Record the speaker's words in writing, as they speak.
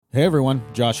Hey everyone,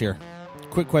 Josh here.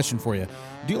 Quick question for you.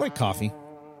 Do you like coffee?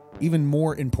 Even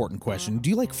more important question, do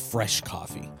you like fresh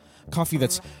coffee? Coffee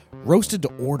that's roasted to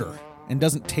order and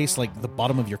doesn't taste like the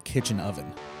bottom of your kitchen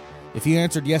oven? If you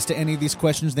answered yes to any of these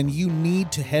questions, then you need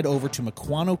to head over to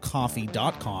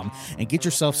MequanoCoffee.com and get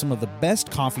yourself some of the best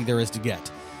coffee there is to get.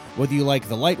 Whether you like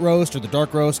the light roast or the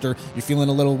dark roast, or you're feeling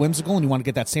a little whimsical and you want to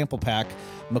get that sample pack,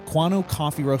 Mequano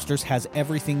Coffee Roasters has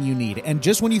everything you need. And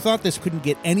just when you thought this couldn't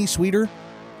get any sweeter,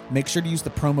 make sure to use the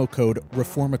promo code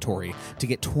REFORMATORY to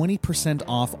get 20%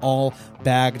 off all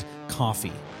bagged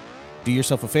coffee. Do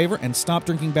yourself a favor and stop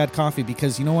drinking bad coffee,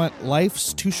 because you know what?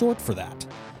 Life's too short for that.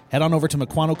 Head on over to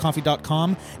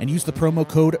MequanoCoffee.com and use the promo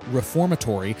code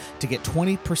REFORMATORY to get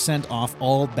 20% off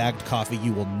all bagged coffee.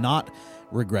 You will not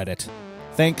regret it.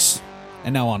 Thanks,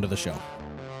 and now on to the show.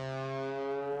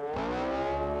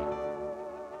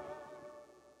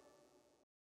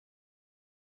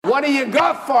 What do you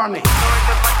got for me?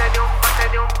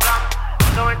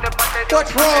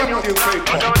 What's wrong with you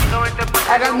people?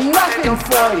 I got nothing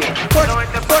for you.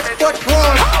 What's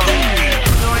wrong?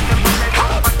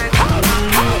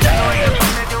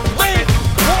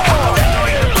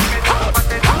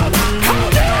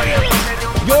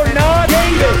 You're not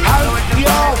David. How do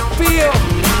y'all feel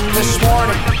this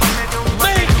morning?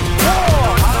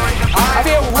 I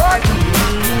feel rotten.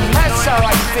 That's how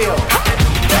I feel.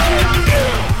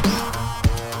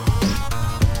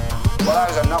 Well,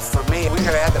 that was enough for me. We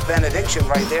could have had the benediction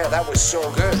right there. That was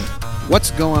so good.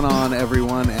 What's going on,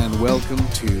 everyone, and welcome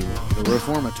to The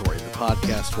Reformatory, the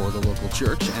podcast for the local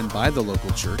church and by the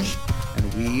local church.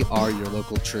 And we are your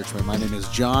local churchmen. My name is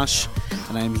Josh,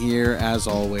 and I'm here, as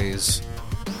always,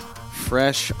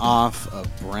 fresh off of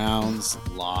Brown's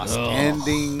loss,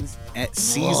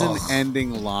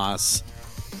 season-ending loss.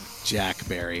 Jack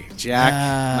Berry. Jack,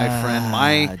 my friend,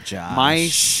 my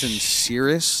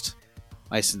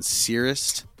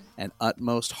sincerest and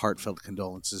utmost heartfelt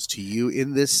condolences to you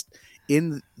in this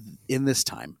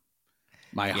time.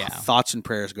 My thoughts and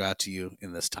prayers go out to you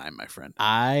in this time, my friend.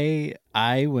 I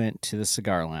went to the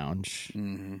cigar lounge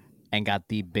and got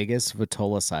the biggest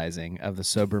Vitola sizing of the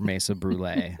Sober Mesa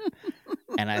Brulee.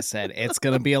 And I said, it's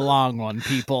going to be a long one,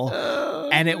 people.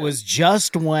 And it was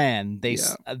just when they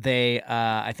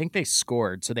I think they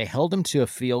scored. So they held them to a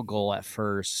field goal at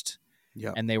first.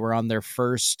 Yep. And they were on their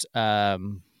first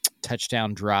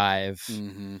touchdown drive.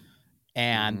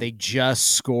 And they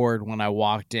just scored when I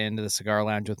walked into the cigar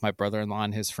lounge with my brother-in-law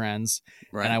and his friends.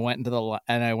 Right. And I went into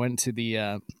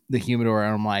the humidor,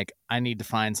 and I'm like, I need to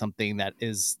find something that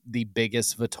is the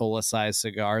biggest Vitola size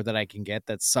cigar that I can get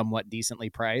that's somewhat decently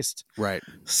priced. Right.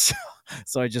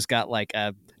 So I just got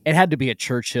it had to be a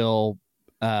Churchill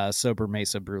Sober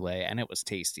Mesa Brulee, and it was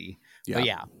tasty. Yeah. But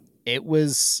yeah, it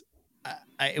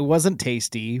wasn't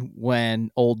tasty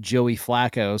when old Joey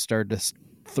Flacco started to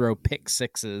throw pick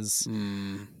sixes.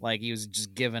 Like he was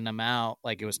just giving them out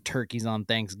like it was turkeys on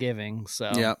Thanksgiving.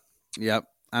 So Yep.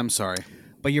 I'm sorry.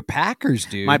 But your Packers,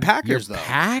 dude. My Packers, though.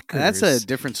 Packers. That's a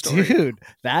different story. Dude,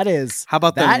 that is... How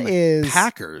about that?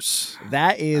 Packers?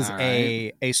 That is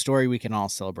a story we can all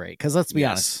celebrate. Because let's be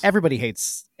honest, everybody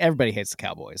hates the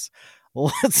Cowboys.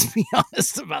 Let's be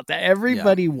honest about that.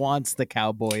 Everybody wants the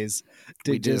Cowboys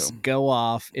to just go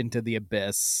off into the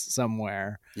abyss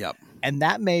somewhere. Yep. And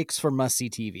that makes for must-see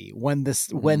TV. When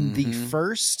the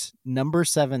first number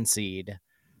 7 seed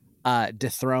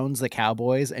dethrones the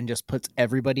Cowboys and just puts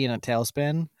everybody in a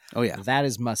tailspin. Oh yeah, that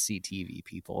is must-see TV,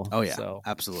 people. Oh yeah, so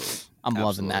absolutely.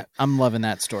 Loving that. I'm loving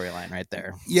that storyline right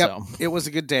there. Yep, so. It was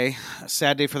a good day. A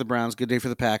sad day for the Browns, good day for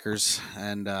the Packers,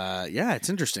 and it's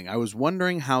interesting. I was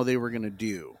wondering how they were going to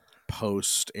do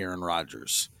post Aaron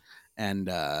Rodgers, and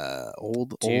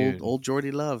old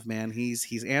Jordy Love, man,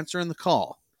 he's answering the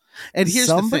call. And here's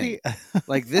the thing,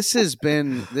 like this has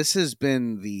been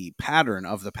the pattern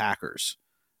of the Packers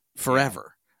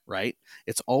forever, right?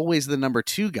 It's always the number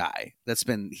 2 guy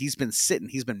he's been sitting,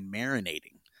 he's been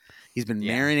marinating. He's been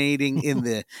marinating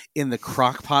in the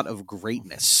crock pot of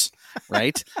greatness,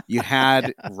 right? You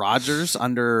had Rodgers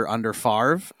under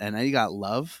Favre, and now you got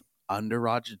Love under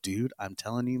Rodgers. Dude, I'm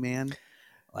telling you, man,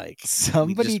 like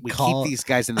we keep these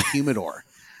guys in the humidor.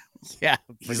 Yeah,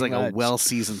 he's like a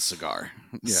well-seasoned cigar.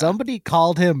 Yeah. Somebody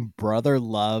called him Brother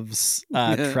Love's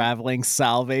traveling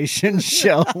salvation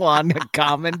show on a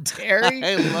commentary.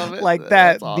 I love it. Like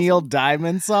that awesome. Neil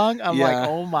Diamond song. I'm like,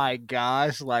 oh my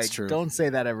gosh, like don't say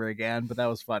that ever again. But that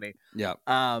was funny. Yeah,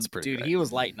 dude, great. He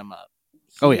was lighting them up.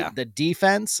 The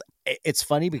defense. It's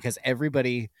funny because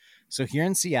everybody. So here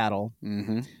in Seattle.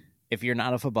 If you're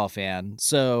not a football fan.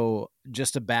 So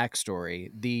just a backstory,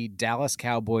 the Dallas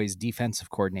Cowboys defensive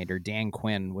coordinator, Dan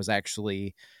Quinn, was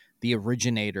actually the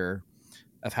originator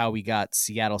of how we got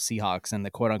Seattle Seahawks and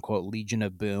the quote unquote Legion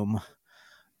of Boom.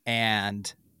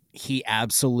 And he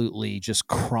absolutely just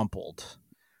crumpled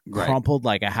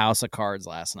like a house of cards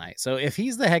last night. So if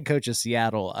he's the head coach of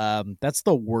Seattle, that's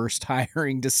the worst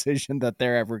hiring decision that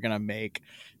they're ever going to make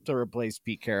to replace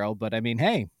Pete Carroll. But I mean,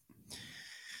 hey,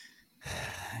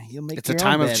 you'll make it's your a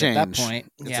time own of bed change. at that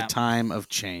point. It's a time of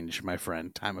change, my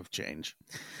friend. Time of change.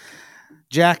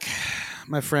 Jack,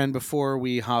 my friend, before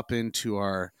we hop into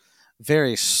our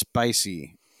very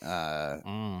spicy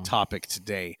topic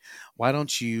today, why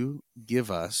don't you give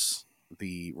us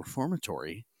the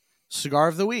reformatory cigar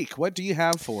of the week? What do you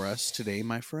have for us today,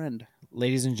 my friend?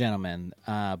 Ladies and gentlemen,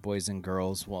 boys and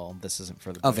girls. Well, this isn't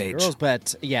for the boys Of and age. girls,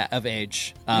 but yeah, of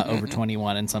age, over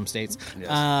 21 in some states.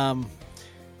 Yes.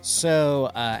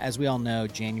 So as we all know,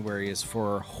 January is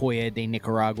for Hoya de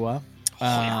Nicaragua.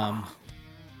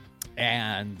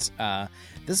 And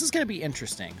this is going to be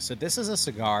interesting. So this is a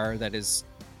cigar that is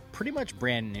pretty much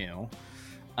brand new.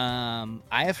 I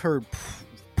have heard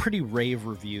pretty rave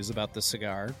reviews about the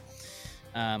cigar.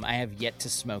 I have yet to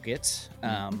smoke it,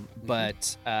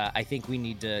 but I think we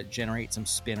need to generate some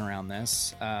spin around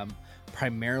this,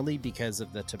 primarily because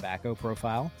of the tobacco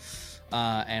profile.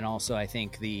 And also I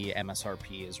think the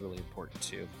MSRP is really important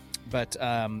too. But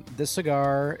this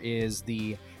cigar is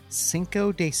the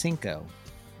Cinco de Cinco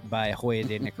by Hoya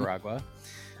de Nicaragua.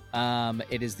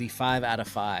 It is the 5 out of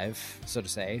 5, so to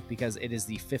say, because it is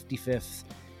the 55th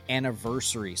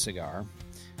anniversary cigar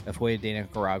of Hoya de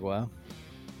Nicaragua.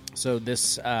 So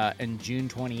this, in June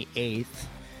 28th,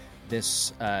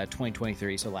 this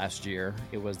 2023, so last year,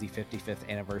 it was the 55th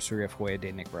anniversary of Hoya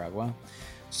de Nicaragua.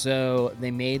 So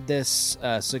they made this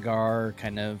cigar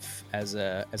kind of as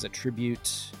a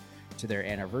tribute to their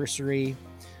anniversary.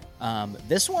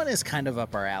 This one is kind of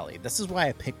up our alley. This is why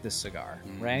I picked this cigar,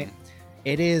 right?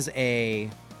 It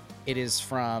is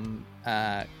from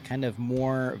kind of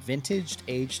more vintage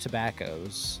aged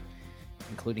tobaccos,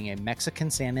 including a Mexican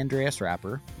San Andreas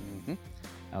wrapper,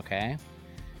 okay,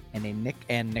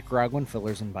 and Nicaraguan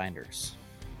fillers and binders,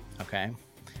 okay.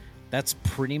 That's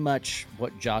pretty much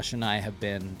what Josh and I have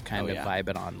been kind of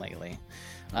vibing on lately.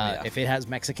 If it has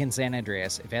Mexican San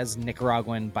Andreas, if it has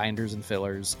Nicaraguan binders and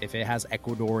fillers, if it has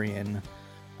Ecuadorian,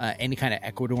 any kind of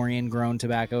Ecuadorian grown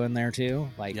tobacco in there too,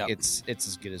 like it's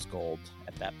as good as gold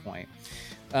at that point.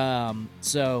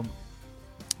 So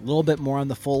a little bit more on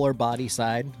the fuller body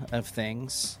side of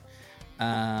things.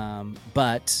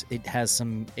 But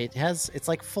it's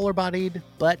like fuller bodied,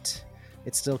 but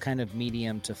it's still kind of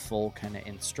medium to full kind of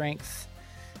in strength.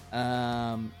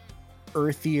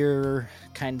 Earthier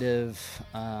kind of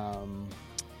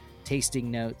tasting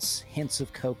notes, hints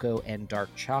of cocoa and dark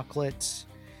chocolate.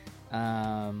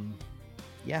 And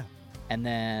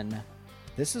then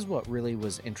this is what really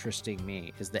was interesting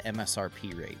me is the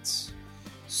MSRP rates.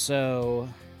 So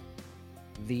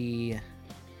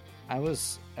I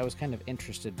was kind of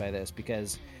interested by this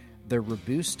because the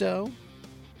Robusto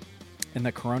and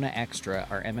the Corona Extra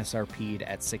are MSRP'd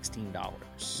at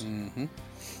 $16.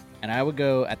 And I would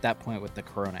go at that point with the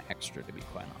Corona Extra, to be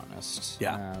quite honest.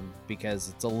 Because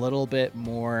it's a little bit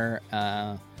more,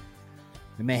 it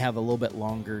may have a little bit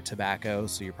longer tobacco,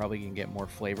 so you're probably going to get more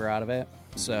flavor out of it.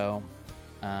 So,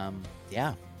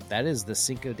 that is the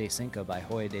Cinco de Cinco by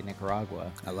Hoya de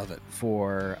Nicaragua. I love it.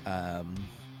 For,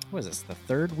 what is this, the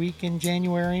third week in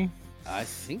January? I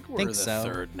think we're the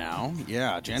third now.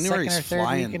 Yeah, Second January's or third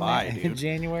flying week by, in dude.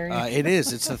 January? It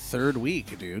is. It's the third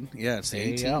week, dude. Yeah, it's the There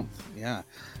you 18th. go.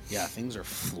 Yeah, things are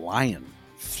flying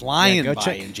go by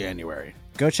check- in January.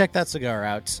 Go check that cigar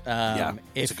out.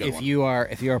 it's a good if one. you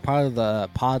are part of the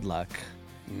Podluck,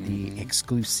 the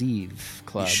exclusive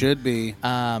club, You should be.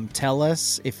 tell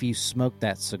us if you smoked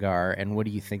that cigar and what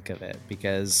do you think of it?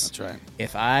 Because That's right.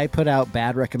 if I put out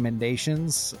bad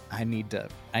recommendations, I need to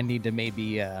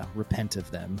maybe repent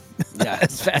of them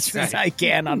as fast as I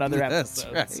can on other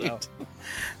episodes. That's right. So.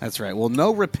 That's right. Well,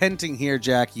 no repenting here,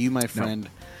 Jack. You, my friend,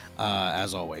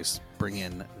 as always, bring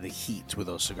in the heat with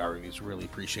those cigar reviews. Really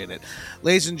appreciate it.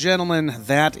 Ladies and gentlemen,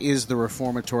 that is the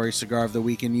Reformatory Cigar of the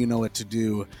Week, and you know what to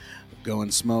do. Go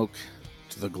and smoke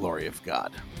to the glory of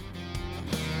God.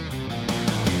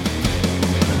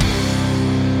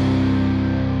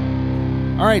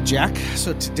 All right, Jack.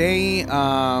 So today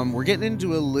we're getting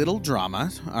into a little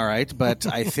drama, all right? But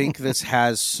I think this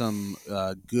has some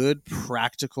good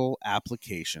practical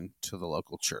application to the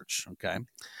local church, okay?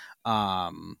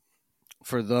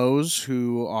 For those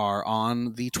who are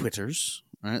on the Twitters,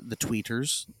 right? The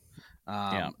tweeters,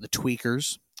 the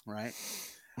tweakers, right?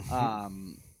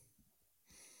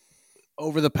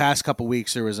 Over the past couple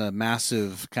weeks, there was a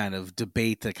massive kind of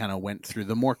debate that kind of went through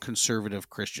the more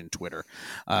conservative Christian Twitter.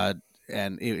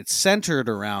 and it's centered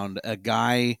around a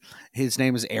guy. His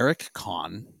name is Eric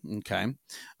Conn. Okay,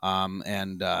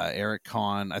 and Eric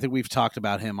Conn. I think we've talked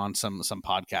about him on some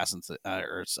podcasts, and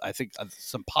or I think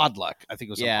some Podluck. I think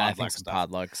it was some Podluck I think some stuff.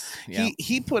 Podlucks. Yeah.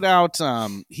 He put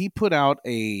out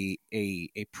a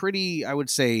pretty, I would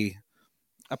say,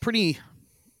 a pretty,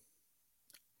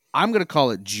 I'm going to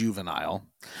call it juvenile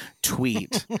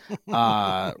tweet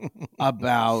about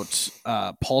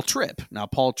Paul Tripp. Now,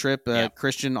 Paul Tripp,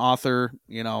 Christian author,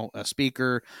 a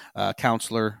speaker,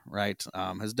 counselor, right,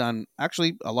 has done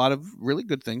actually a lot of really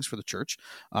good things for the church.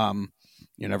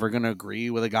 You're never going to agree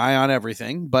with a guy on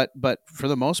everything, but for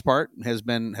the most part has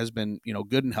been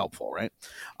good and helpful, right?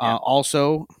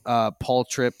 Also, Paul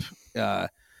Tripp.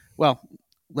 Well,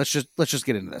 let's just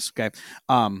get into this, okay?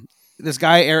 This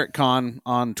guy, Eric Conn,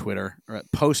 on Twitter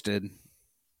posted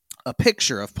a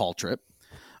picture of Paul Tripp,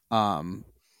 and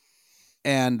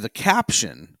the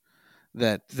caption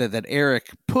that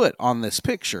Eric put on this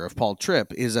picture of Paul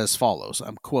Tripp is as follows.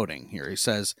 I'm quoting here. He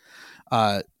says,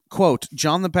 quote,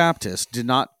 "John the Baptist did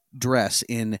not dress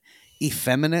in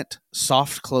effeminate,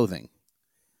 soft clothing.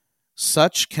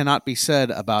 Such cannot be said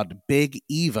about Big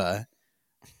Eva,"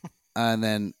 and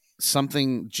then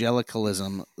something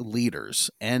Jellicalism leaders,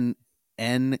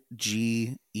 NGEL.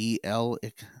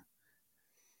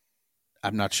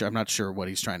 I'm not sure what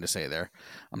he's trying to say there.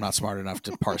 I'm not smart enough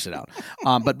to parse it out.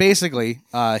 But basically,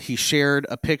 he shared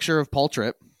a picture of Paul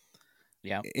Tripp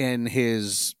in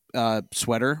his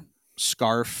sweater,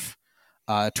 scarf,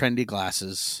 trendy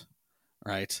glasses,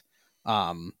 right?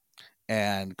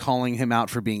 And calling him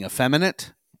out for being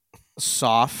effeminate,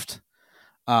 soft,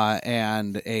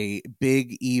 and a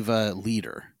Big Eva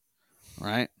leader,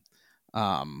 right?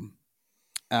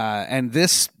 And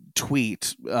this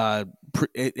tweet,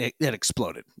 it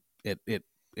exploded.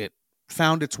 It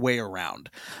found its way around,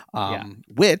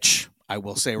 which I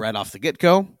will say right off the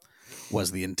get-go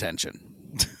was the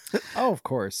intention. Oh, of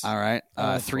course. All right.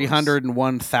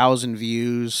 301,000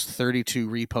 views, 32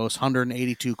 reposts,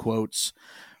 182 quotes,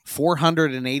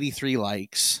 483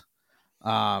 likes,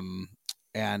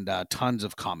 and tons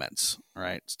of comments,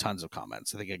 right? Tons of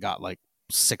comments. I think it got like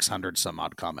 600 some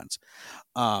odd comments.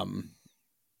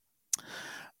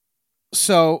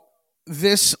 So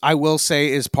this, I will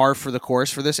say, is par for the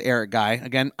course for this Eric guy.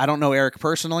 Again, I don't know Eric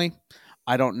personally.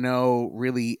 I don't know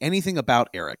really anything about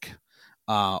Eric.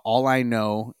 All I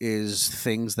know is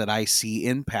things that I see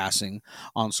in passing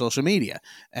on social media.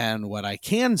 And what I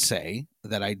can say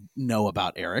that I know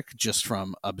about Eric, just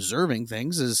from observing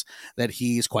things, is that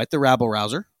he's quite the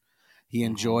rabble-rouser. He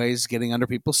enjoys getting under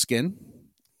people's skin.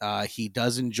 He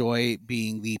does enjoy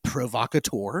being the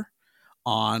provocateur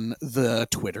on the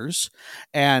Twitters,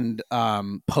 and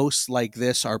posts like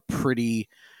this are pretty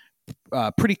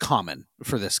common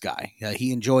for this guy.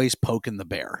 He enjoys poking the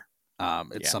bear.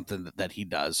 It's something that he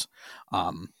does.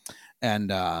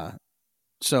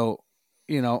 So,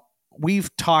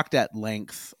 we've talked at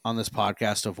length on this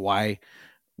podcast of why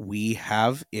we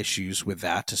have issues with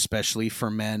that, especially for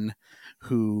men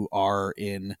who are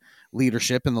in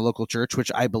leadership in the local church,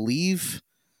 which I believe,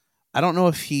 I don't know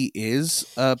if he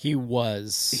is. He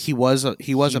was a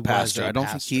pastor. I don't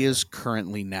think he is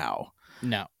currently now.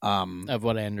 No. Of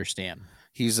what I understand.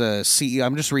 He's a CEO.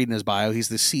 I'm just reading his bio. He's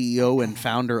the CEO and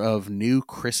founder of New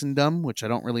Christendom, which I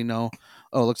don't really know.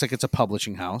 Oh, it looks like it's a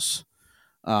publishing house.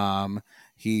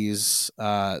 He's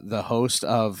the host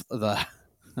of the...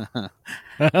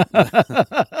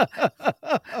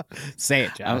 Say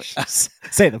it, Josh.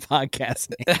 Say the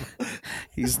podcast name.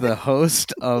 He's the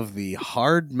host of the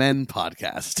Hard Men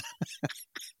podcast.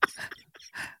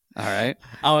 All right.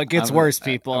 Oh, it gets worse,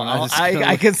 people.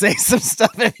 I can say some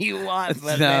stuff if you want,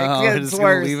 but it gets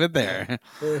worse. Leave it there.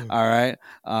 All right.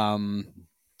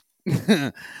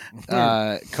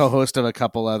 Co-host of a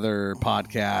couple other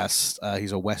podcasts.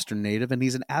 He's a Western native, and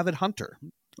he's an avid hunter.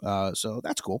 So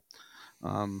that's cool.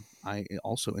 I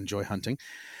also enjoy hunting.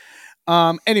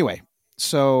 Anyway,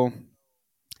 so,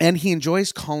 and he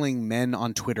enjoys calling men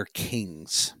on Twitter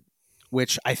kings,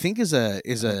 which I think is that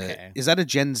a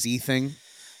Gen Z thing?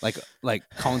 Like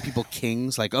calling people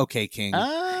kings, like, okay, king.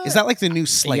 Is that like the new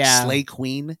Slay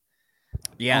Queen?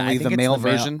 Yeah, only the male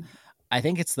version. I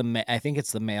think it's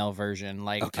the male version.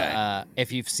 Like, okay.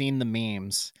 If you've seen the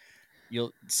memes,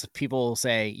 people will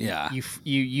say,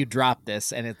 you drop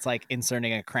this, and it's like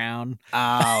inserting a crown. Oh,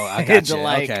 I got into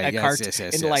like a cartoon,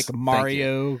 into like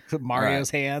Mario's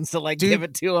hands to like give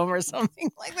it to him or something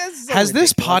like this. Has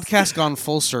this podcast gone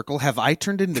full circle? Have I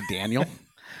turned into Daniel?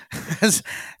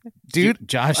 Dude,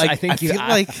 Josh, like, I think feel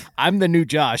like I'm the new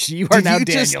Josh. You are now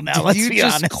Daniel. Now let's be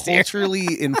honest. Did you just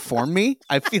culturally inform me?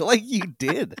 I feel like you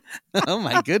did. Oh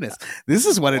my goodness, this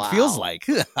is what it feels like.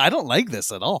 I don't like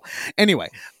this at all. Anyway,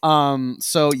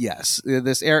 so yes,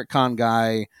 this Eric Conn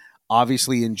guy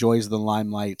obviously enjoys the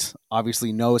limelight.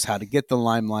 Obviously knows how to get the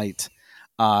limelight.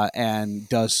 And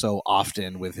does so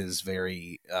often with his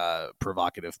very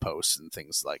provocative posts and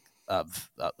things like of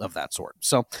that sort.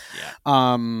 So,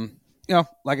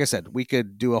 like I said, we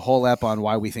could do a whole ep on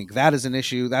why we think that is an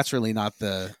issue. That's really not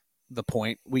the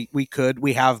point. We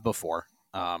have before,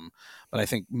 but I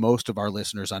think most of our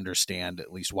listeners understand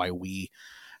at least why we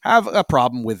have a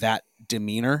problem with that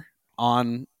demeanor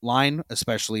online,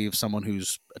 especially if someone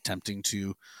who's attempting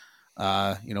to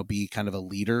be kind of a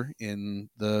leader in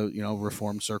the,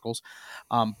 reformed circles.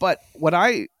 But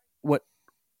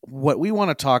what we want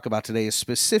to talk about today is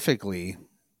specifically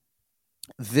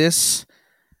this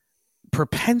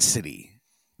propensity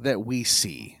that we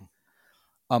see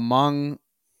among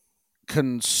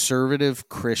conservative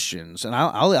Christians, and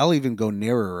I'll even go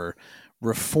nearer,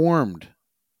 reformed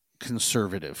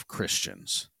conservative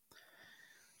Christians,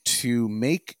 to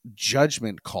make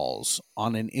judgment calls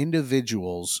on an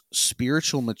individual's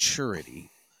spiritual maturity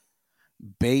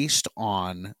based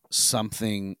on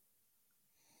something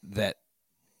that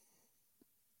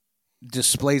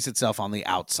displays itself on the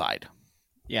outside.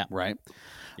 Yeah. Right?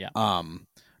 Yeah.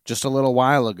 Just a little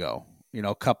while ago,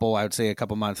 a couple months,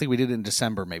 I think we did it in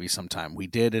December maybe sometime. We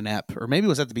did an ep, or maybe it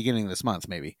was at the beginning of this month,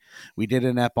 maybe. We did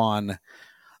an ep on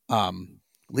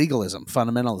legalism,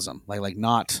 fundamentalism, like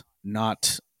not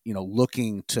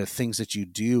looking to things that you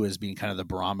do as being kind of the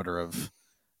barometer of,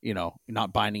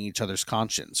 not binding each other's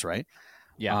conscience, right?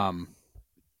 Yeah.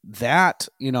 That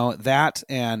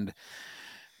and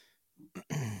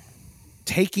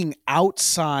taking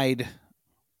outside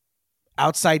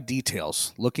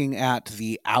details, looking at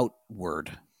the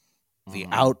outward, the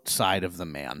outside of the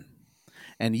man,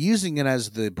 and using it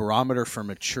as the barometer for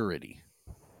maturity.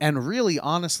 And really,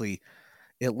 honestly,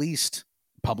 at least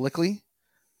publicly,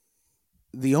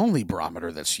 the only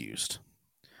barometer that's used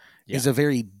is a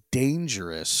very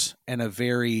dangerous and a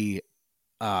very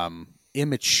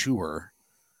immature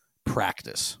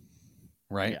practice,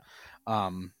 right? Yeah.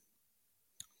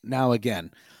 Now,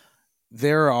 again,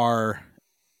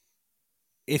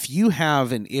 if you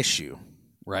have an issue,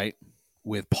 right,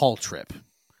 with Paul Tripp,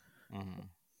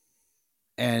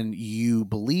 and you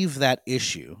believe that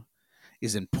issue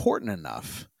is important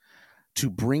enough to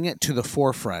bring it to the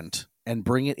forefront and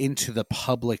bring it into the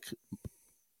public,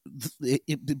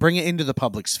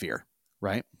 sphere,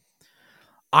 right?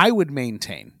 I would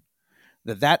maintain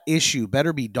that issue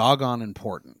better be doggone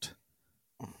important.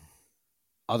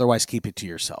 Otherwise, keep it to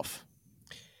yourself.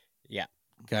 Yeah.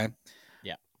 Okay.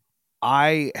 Yeah.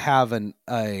 I have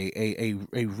a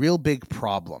real big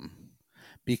problem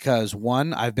because,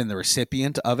 one, I've been the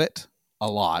recipient of it a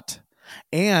lot,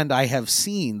 and I have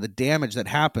seen the damage that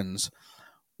happens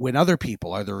when other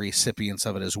people are the recipients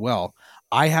of it as well.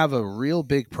 I have a real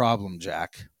big problem,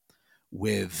 Jack,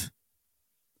 with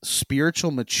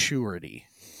spiritual maturity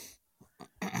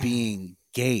being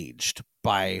gauged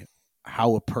by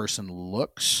how a person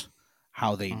looks,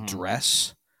 how they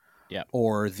dress,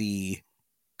 or the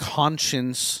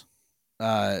conscience,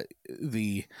 the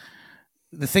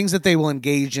things that they will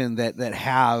engage in that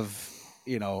have,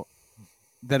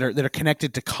 that are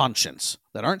connected to conscience,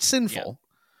 that aren't sinful,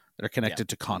 that are connected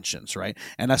to conscience, right?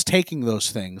 And us taking those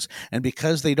things, and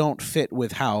because they don't fit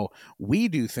with how we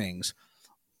do things,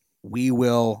 we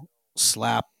will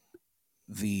slap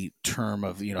the term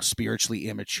of, spiritually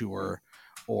immature,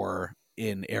 or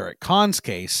in Eric Conn's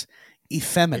case,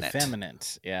 effeminate.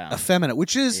 Effeminate,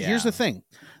 which is, here's the thing.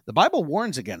 The Bible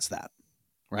warns against that,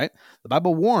 right? The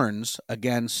Bible warns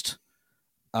against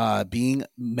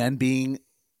men being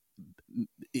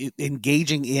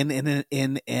engaging in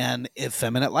an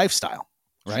effeminate lifestyle,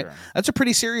 right? Sure. That's a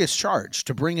pretty serious charge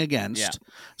to bring against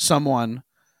someone,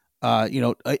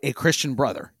 a Christian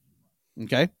brother.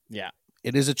 Okay. Yeah.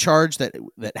 It is a charge that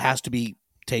has to be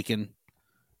taken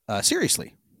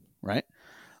seriously, right?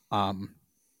 And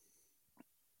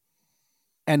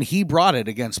he brought it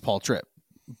against Paul Tripp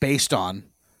based on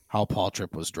how Paul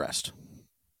Tripp was dressed.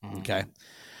 Okay.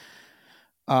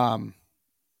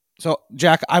 So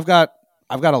Jack, I've got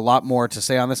a lot more to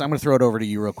say on this. I'm going to throw it over to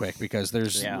you real quick because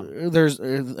there's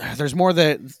more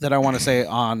that I want to say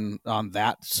on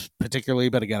that particularly,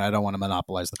 but again, I don't want to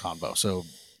monopolize the convo. So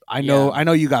I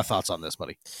know you got thoughts on this,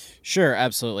 buddy. Sure,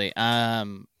 absolutely.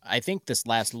 I think this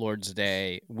last Lord's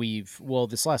Day,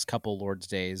 this last couple Lord's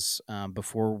Days,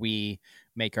 before we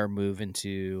make our move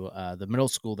into the middle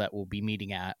school that we'll be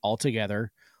meeting at all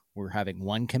together. We're having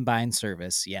one combined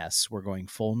service. Yes, we're going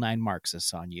full 9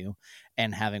 Marxists on you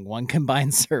and having one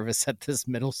combined service at this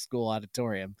middle school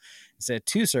auditorium instead of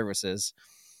 2 services.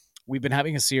 We've been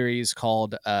having a series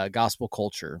called Gospel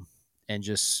Culture and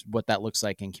just what that looks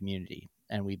like in community.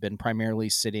 And we've been primarily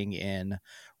sitting in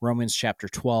Romans chapter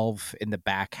 12 in the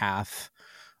back half.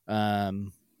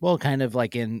 Well, kind of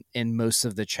like in most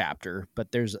of the chapter,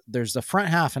 but there's the front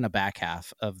half and a back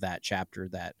half of that chapter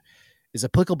that is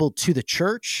applicable to the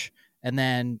church and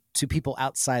then to people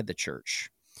outside the church.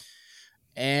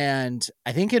 And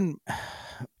I think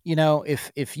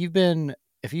if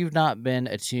you've not been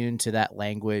attuned to that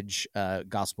language,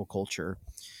 gospel culture,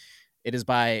 it is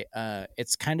by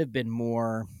it's kind of been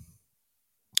more,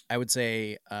 I would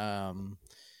say, I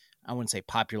wouldn't say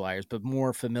popularized, but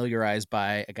more familiarized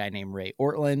by a guy named Ray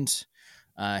Ortland.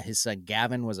 His son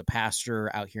Gavin was a pastor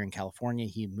out here in California.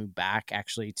 He moved back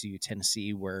actually to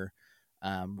Tennessee where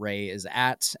Ray is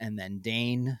at, and then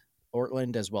Dane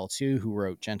Ortland as well too, who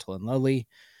wrote Gentle and Lowly.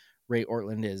 Ray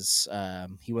Ortland is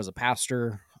he was a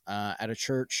pastor at a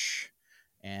church,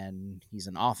 and he's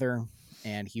an author,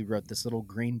 and he wrote this little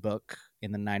green book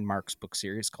in the 9 Marks book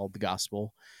series called The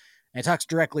Gospel, and it talks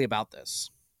directly about this.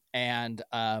 And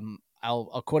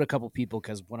I'll quote a couple people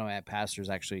because one of my pastors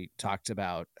actually talked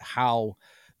about how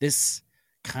this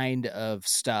kind of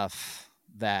stuff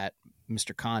that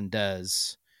Mr. Conn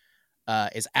does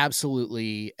is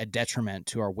absolutely a detriment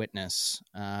to our witness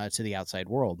to the outside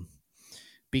world.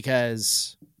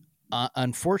 Because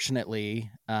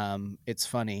unfortunately, it's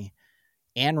funny,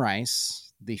 Anne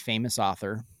Rice, the famous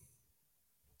author,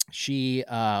 she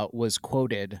was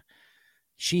quoted.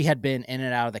 She had been in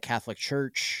and out of the Catholic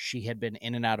Church. She had been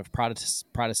in and out of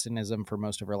Protestantism for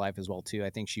most of her life as well, too.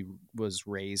 I think she was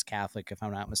raised Catholic, if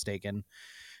I'm not mistaken.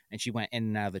 And she went in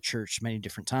and out of the church many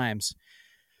different times.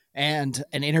 And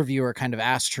an interviewer kind of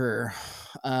asked her,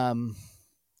 why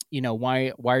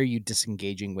are you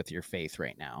disengaging with your faith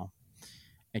right now?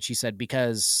 And she said,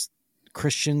 because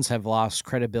Christians have lost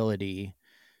credibility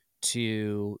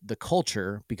to the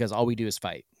culture because all we do is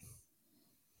fight.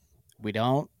 We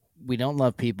don't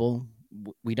love people.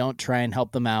 We don't try and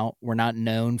help them out. We're not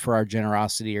known for our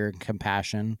generosity or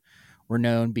compassion. We're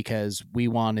known because we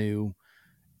want to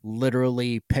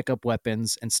literally pick up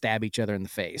weapons and stab each other in the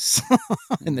face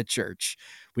in the church.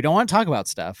 We don't want to talk about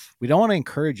stuff. We don't want to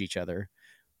encourage each other.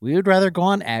 We would rather go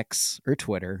on X or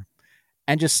Twitter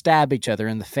and just stab each other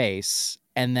in the face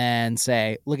and then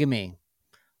say, look at me.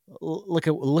 Look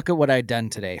at what I've done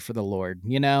today for the Lord,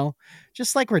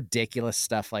 just like ridiculous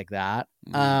stuff like that.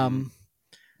 Mm-hmm.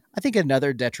 I think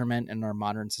another detriment in our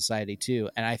modern society too,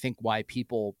 and I think why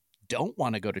people don't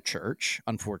want to go to church,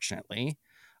 unfortunately,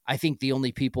 I think the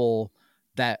only people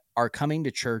that are coming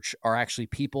to church are actually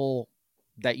people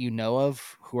that you know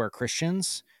of who are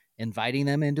Christians, inviting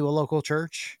them into a local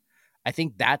church. I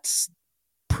think that's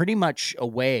pretty much a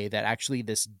way that actually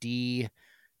this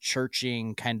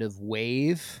de-churching kind of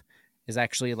wave is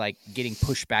actually like getting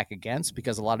pushed back against,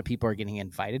 because a lot of people are getting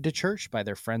invited to church by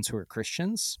their friends who are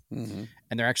Christians, mm-hmm.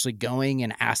 and they're actually going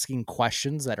and asking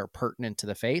questions that are pertinent to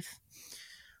the faith.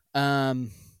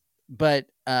 But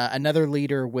another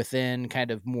leader within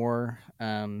kind of more,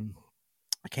 I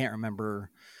can't remember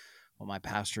what my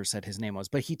pastor said his name was,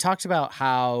 but he talked about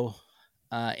how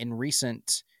in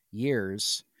recent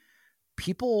years,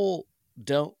 people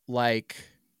don't like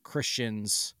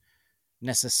Christians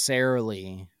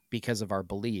necessarily because of our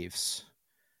beliefs.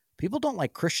 People don't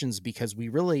like Christians because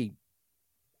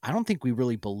I don't think we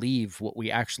really believe what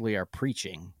we actually are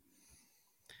preaching.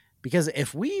 Because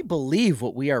if we believe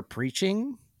what we are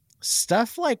preaching,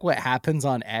 stuff like what happens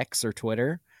on X or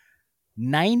Twitter,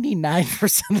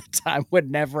 99% of the time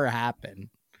would never happen.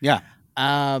 Yeah.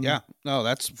 No,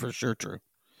 that's for sure true.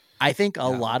 I think a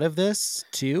lot of this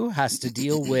too has to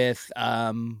deal with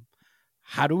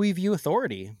how do we view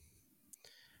authority?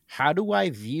 How do I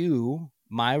view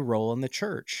my role in the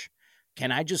church?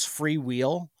 Can I just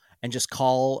freewheel and just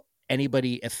call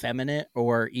anybody effeminate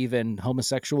or even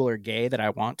homosexual or gay that I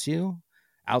want to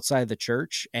outside the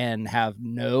church and have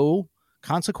no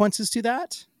consequences to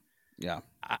that? Yeah.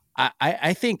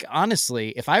 I think, honestly,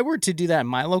 if I were to do that in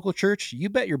my local church, you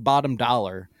bet your bottom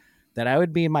dollar that I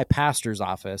would be in my pastor's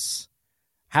office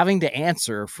having to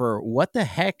answer for what the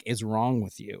heck is wrong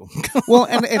with you. Well,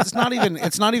 and it's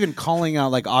not even calling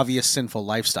out like obvious sinful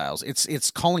lifestyles.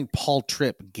 It's calling Paul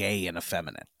Tripp gay and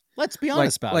effeminate. Let's be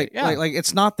honest about it. Yeah. Like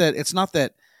it's not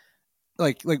that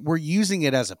like we're using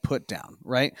it as a put down,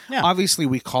 right? Yeah. Obviously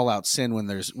we call out sin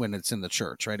when it's in the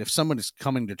church, right? If someone is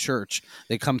coming to church,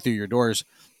 they come through your doors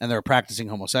and they're practicing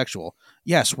homosexual.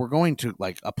 Yes, we're going to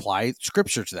like apply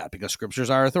scripture to that because scripture is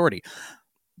our authority.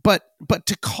 But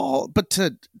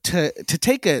to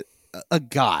take a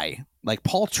guy like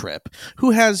Paul Tripp,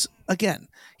 who has, again,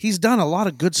 he's done a lot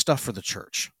of good stuff for the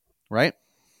church, right?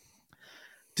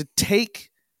 To take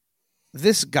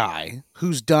this guy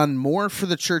who's done more for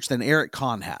the church than Eric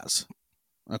Conn has,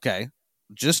 okay,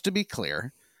 just to be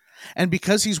clear, and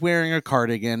because he's wearing a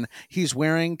cardigan, he's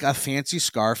wearing a fancy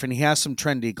scarf, and he has some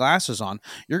trendy glasses on,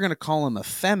 you're going to call him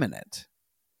effeminate,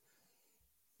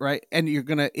 right? And you're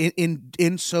going to,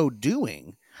 in so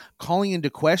doing, calling into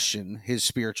question his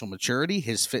spiritual maturity,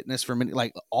 his fitness for many,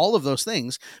 like all of those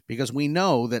things, because we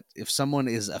know that if someone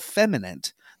is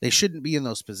effeminate, they shouldn't be in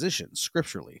those positions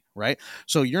scripturally, right?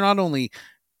 So you're not only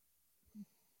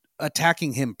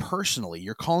attacking him personally,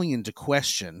 you're calling into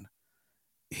question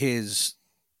his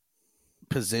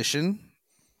position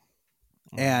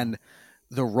and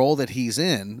the role that he's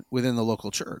in within the local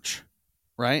church,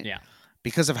 right? Yeah.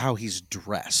 Because of how he's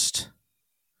dressed.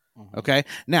 Okay?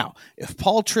 Now, if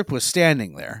Paul Tripp was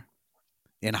standing there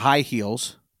in high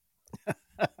heels,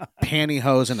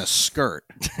 pantyhose, and a skirt,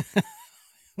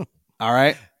 all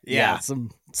right? Yeah.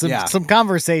 Some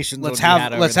conversations. Let's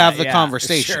have the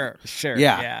conversation. Sure.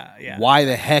 Yeah. Why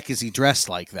the heck is he dressed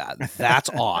like that? That's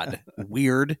odd,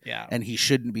 weird, Yeah. and he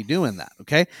shouldn't be doing that.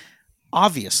 Okay,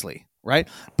 obviously, right?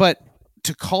 But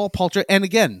to call Paul Tripp, and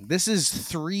again, this is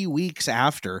 3 weeks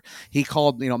after he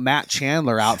called Matt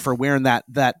Chandler out for wearing that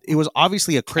it was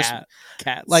obviously a Christmas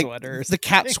cat like sweater, the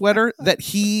cat sweater that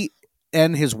he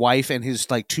and his wife and his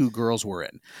like 2 girls were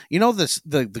in.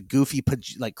 The goofy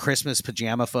like Christmas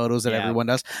pajama photos that everyone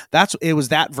does. It was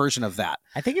that version of that.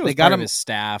 I think it was they got him his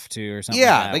staff too, or something.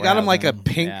 Yeah, like that, they got him like a housing.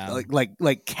 pink Yeah.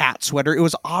 like cat sweater. It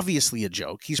was obviously a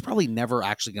joke. He's probably never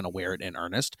actually going to wear it in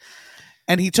earnest.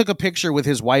 And he took a picture with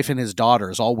his wife and his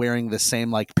daughters all wearing the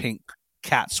same like pink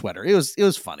cat sweater. It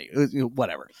was funny. It was,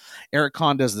 whatever. Eric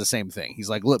Conn does the same thing. He's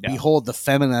like, look, behold the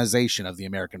feminization of the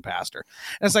American pastor.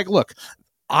 And it's like, look,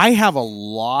 I have a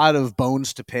lot of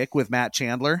bones to pick with Matt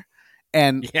Chandler.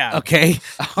 And okay,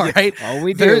 all right. Oh,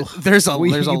 we do. There's a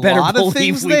lot of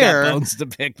things we there got bones to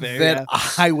pick there that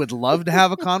I would love to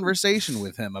have a conversation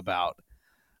with him about.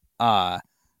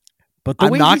 But the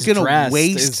I'm way not he's going to dressed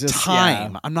waste is just,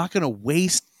 time. I'm not going to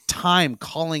waste time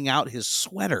calling out his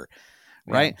sweater,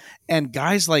 right? And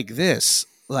guys like this,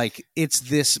 like it's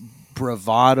this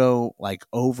bravado, like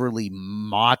overly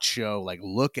macho, like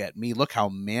look at me, look how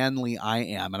manly I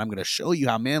am, and I'm going to show you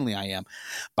how manly I am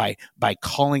by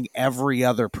calling every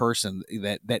other person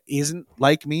that isn't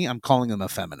like me, I'm calling them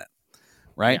effeminate,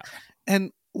 right? Yeah.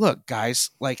 And look, guys,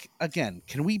 like again,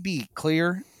 can we be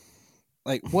clear?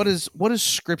 Like what does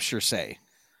scripture say?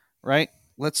 Right?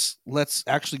 Let's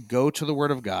actually go to the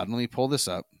word of God. Let me pull this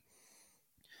up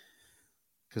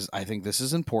because I think this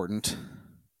is important.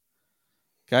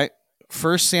 Okay.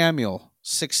 1 Samuel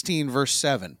 16 verse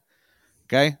 7.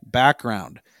 Okay.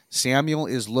 Background. Samuel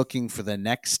is looking for the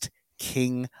next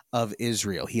king of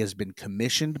Israel. He has been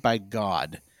commissioned by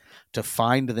God to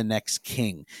find the next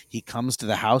king. He comes to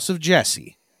the house of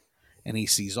Jesse and he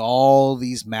sees all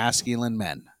these masculine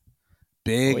men.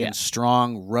 Big and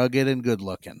strong, rugged and good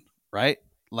looking, right?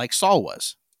 Like Saul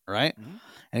was, right? Mm-hmm.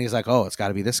 And he's like, oh, it's got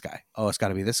to be this guy. Oh, it's got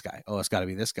to be this guy. Oh, it's got to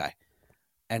be this guy.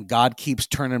 And God keeps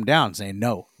turning him down, saying,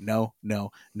 no, no, no,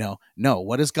 no, no.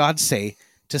 What does God say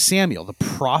to Samuel, the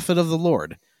prophet of the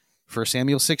Lord? 1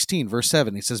 Samuel 16, verse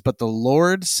 7, he says, but the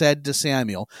Lord said to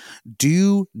Samuel,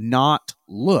 do not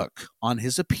look on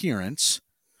his appearance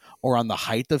or on the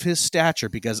height of his stature,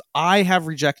 because I have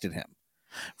rejected him.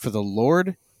 For the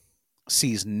Lord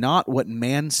sees not what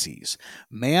man sees.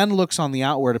 Man looks on the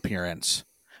outward appearance,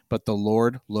 but the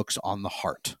Lord looks on the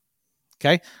heart.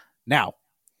 Okay? Now,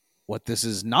 what this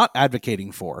is not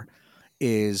advocating for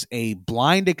is a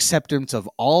blind acceptance of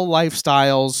all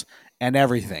lifestyles and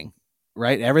everything,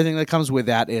 right? Everything that comes with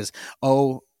that is,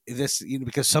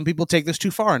 because some people take this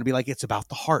too far and be like, it's about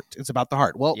the heart. It's about the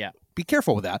heart. Well, be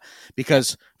careful with that,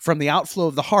 because from the outflow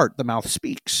of the heart, the mouth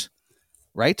speaks,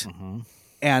 right? Mm-hmm.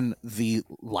 And the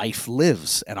life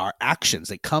lives, and our actions,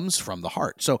 it comes from the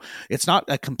heart. So it's not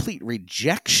a complete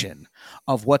rejection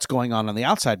of what's going on the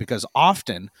outside, because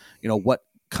often, what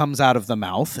comes out of the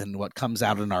mouth and what comes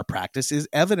out in our practice is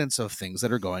evidence of things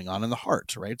that are going on in the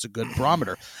heart, right? It's a good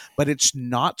barometer, but it's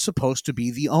not supposed to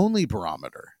be the only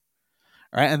barometer,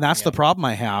 right? And that's the problem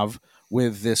I have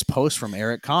with this post from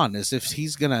Eric Conn, is if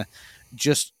he's going to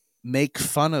just make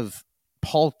fun of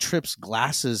Paul Tripp's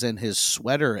glasses and his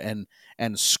sweater and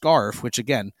scarf, which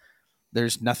again,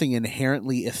 there's nothing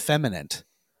inherently effeminate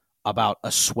about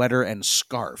a sweater and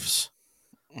scarves.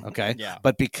 Okay. Yeah.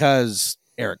 But because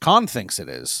Eric Conn thinks it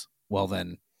is, well,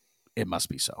 then it must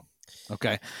be so.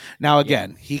 Okay. Now,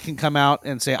 again, he can come out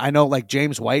and say, I know, like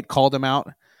James White called him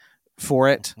out for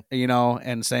it,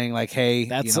 and saying like, hey,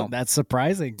 That's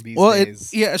surprising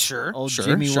these days. Sure. Old sure,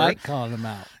 Jimmy sure. White called him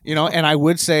out. And I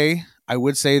would say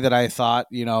that I thought,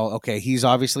 okay, he's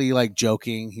obviously like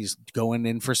joking. He's going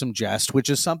in for some jest, which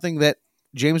is something that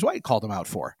James White called him out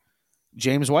for.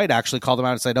 James White actually called him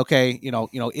out and said, okay,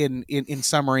 in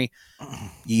summary,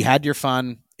 you had your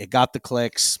fun. It got the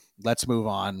clicks. Let's move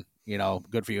on.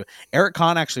 Good for you. Eric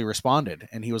Conn actually responded,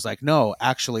 and he was like, no,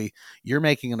 actually, you're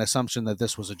making an assumption that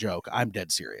this was a joke. I'm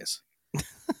dead serious.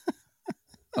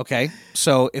 Okay.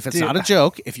 So if it's not a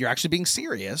joke, if you're actually being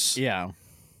serious,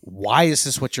 why is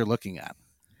this what you're looking at?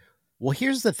 Well,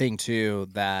 here's the thing too,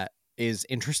 that is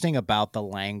interesting about the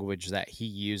language that he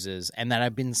uses, and that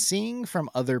I've been seeing from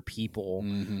other people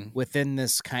within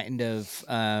this kind of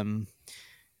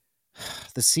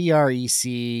the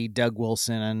CREC, Doug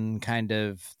Wilson, kind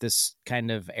of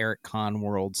Eric Conn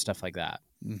world, stuff like that.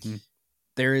 Mm-hmm.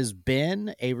 There has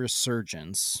been a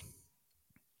resurgence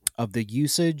of the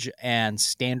usage and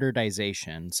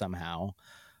standardization somehow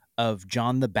of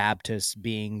John the Baptist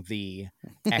being the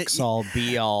X-all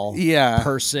be-all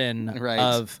person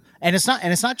of, and it's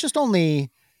not just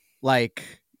only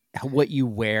like what you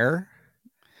wear,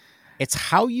 it's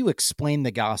how you explain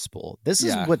the gospel. This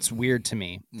is what's weird to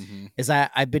me, is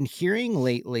that I've been hearing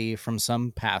lately from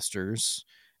some pastors,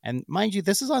 and mind you,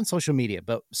 this is on social media,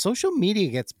 but social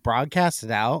media gets broadcasted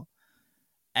out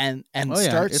and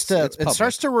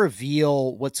starts to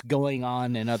reveal what's going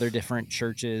on in other different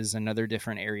churches and other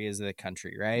different areas of the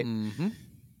country, right? Mm-hmm. In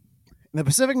the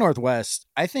Pacific Northwest,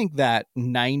 I think that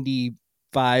 95%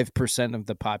 of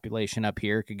the population up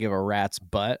here could give a rat's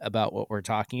butt about what we're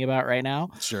talking about right now.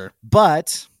 Sure.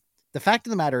 But the fact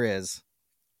of the matter is,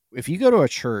 if you go to a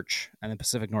church in the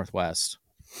Pacific Northwest,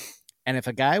 and if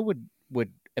a guy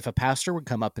if a pastor would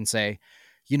come up and say,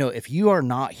 if you are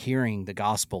not hearing the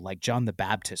gospel like John the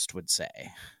Baptist would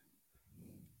say,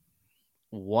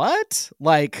 what?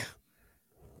 Like,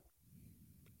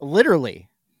 literally,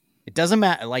 it doesn't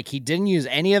matter. Like, he didn't use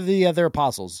any of the other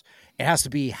apostles. It has to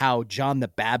be how John the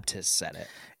Baptist said it.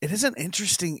 It is an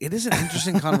interesting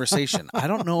conversation. I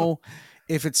don't know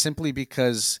if it's simply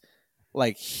because,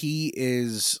 like, he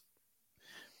is,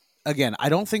 again, I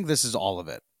don't think this is all of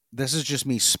it. This is just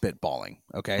me spitballing,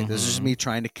 okay? Mm-hmm. This is just me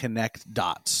trying to connect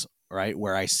dots, right?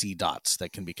 Where I see dots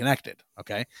that can be connected,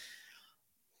 okay?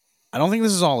 I don't think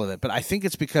this is all of it, but I think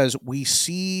it's because we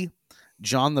see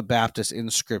John the Baptist in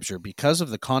Scripture, because of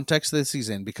the context that he's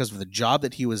in, because of the job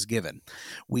that he was given.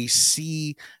 We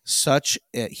see he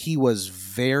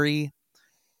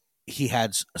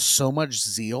had so much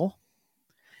zeal,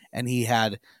 and he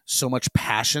had so much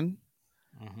passion.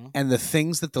 And the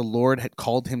things that the Lord had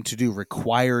called him to do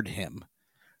required him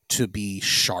to be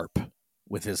sharp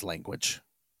with his language.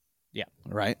 Yeah.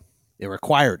 Right? It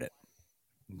required it.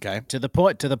 Okay? To the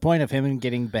point of him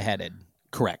getting beheaded.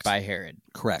 Correct. By Herod.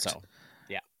 Correct. So,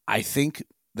 yeah. I think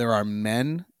there are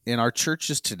men in our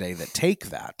churches today that take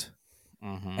that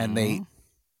and they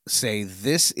say,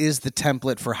 this is the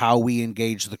template for how we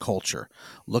engage the culture.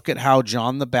 Look at how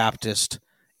John the Baptist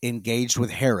engaged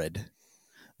with Herod.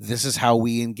 This is how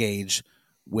we engage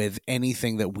with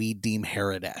anything that we deem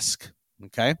Herod-esque.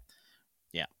 Okay?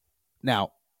 Yeah.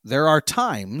 Now, there are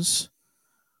times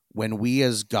when we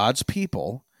as God's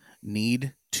people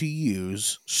need to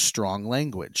use strong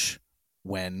language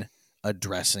when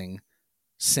addressing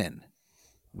sin.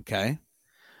 Okay?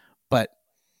 But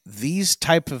these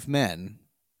type of men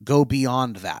go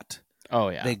beyond that. Oh,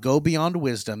 yeah. They go beyond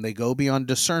wisdom. They go beyond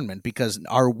discernment, because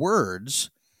our words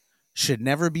should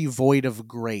never be void of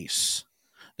grace.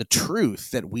 The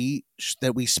truth that we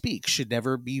speak should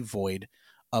never be void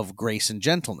of grace and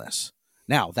gentleness.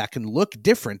 Now, that can look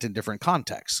different in different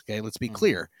contexts, okay? Let's be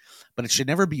clear. But it should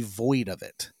never be void of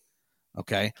it,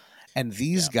 okay? And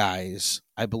these guys,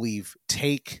 I believe,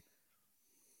 take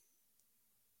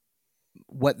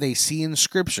what they see in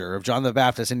Scripture of John the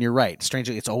Baptist, and you're right.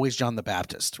 Strangely, it's always John the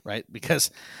Baptist, right?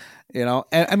 Because,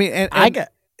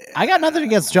 I got nothing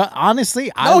against John.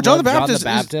 Honestly, John the Baptist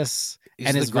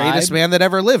and he's his the greatest man that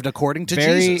ever lived, according to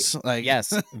Jesus.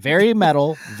 Yes, very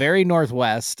metal, very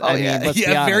Northwest. Oh, let's be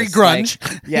honest, very grunge.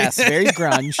 Yes, very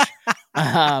grunge.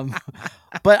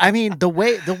 But I mean, the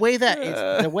way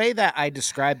that I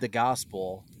describe the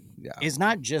gospel is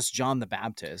not just John the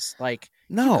Baptist. Like,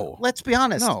 no, let's be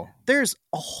honest. No, there's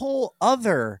a whole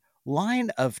other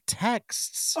line of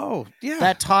texts. Oh, yeah,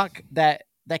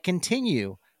 that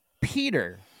continue.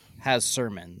 Peter, has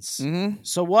sermons. Mm-hmm.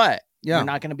 So what? Yeah. You're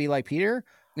not going to be like Peter?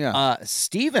 Yeah.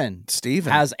 Stephen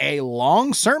Stephen. has a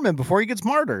long sermon before he gets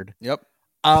martyred. Yep.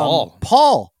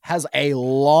 Paul has a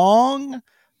long,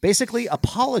 basically,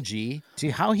 apology to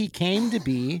how he came to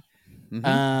be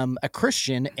a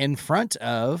Christian in front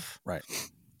of Right.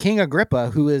 King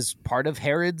Agrippa, who is part of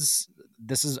Herod's.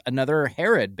 This is another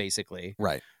Herod, basically.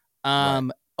 Right.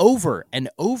 Over and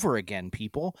over again,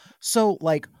 people. So,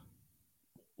 like,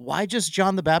 why just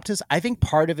John the Baptist? I think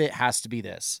part of it has to be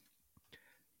this.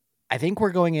 I think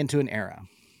we're going into an era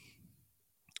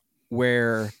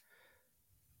where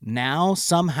now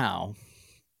somehow,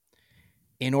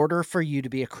 in order for you to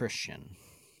be a Christian,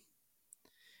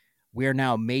 we are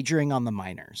now majoring on the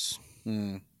minors.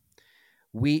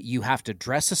 You have to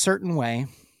dress a certain way.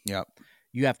 Yep.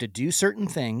 You have to do certain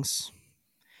things.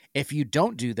 If you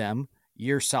don't do them,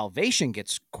 your salvation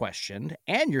gets questioned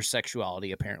and your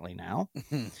sexuality apparently now.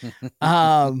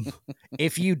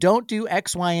 If you don't do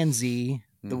X, Y, and Z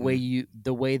the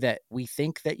way that we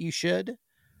think that you should,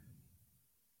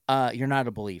 you're not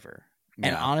a believer. Yeah.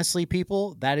 And honestly,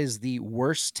 people, that is the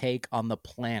worst take on the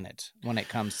planet when it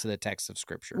comes to the text of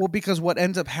Scripture. Well, because what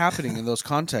ends up happening in those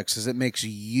contexts is it makes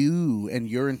you and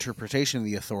your interpretation of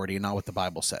the authority not what the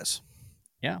Bible says.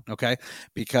 Yeah. Okay?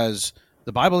 Because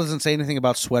the Bible doesn't say anything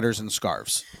about sweaters and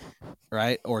scarves,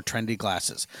 right? Or trendy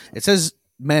glasses. It says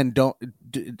men don't.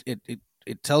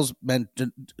 It tells men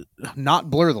to not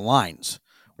blur the lines.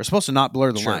 We're supposed to not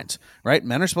blur the lines, right?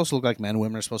 Men are supposed to look like men.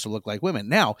 Women are supposed to look like women.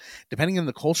 Now, depending on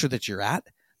the culture that you're at,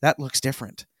 that looks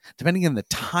different. Depending on the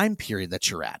time period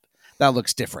that you're at, that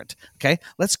looks different. Okay,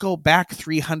 let's go back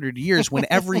 300 years when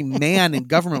every man in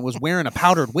government was wearing a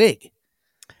powdered wig.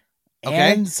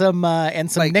 Okay? And some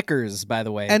like, knickers, by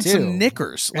the way, and too. Some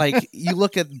knickers. Like you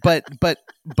look at, but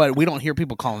we don't hear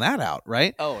people calling that out,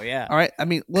 right? Oh yeah. All right. I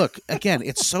mean, look again.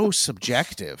 It's so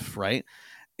subjective, right?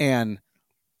 And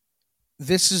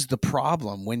this is the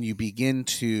problem when you begin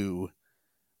to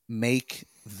make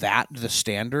that the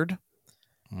standard.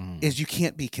 Is you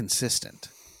can't be consistent.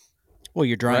 Well,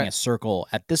 you're drawing a circle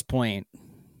at this point.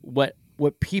 What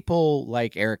people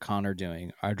like Eric Conn are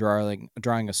doing are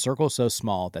drawing a circle so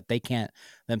small that they can't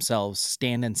themselves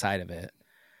stand inside of it,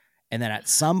 and then at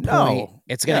some point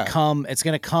it's gonna come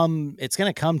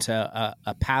to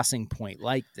a passing point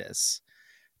like this,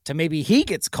 to maybe he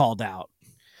gets called out.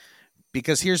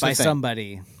 Because here's the thing. By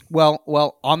somebody.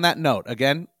 Well. On that note,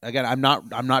 again, I'm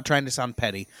not trying to sound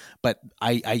petty, but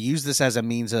I use this as a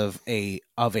means of a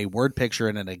word picture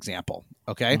and an example.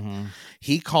 Okay,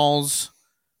 he calls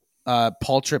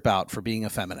Paul Tripp out for being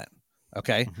effeminate.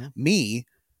 Okay, me,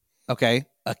 okay,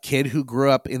 a kid who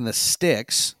grew up in the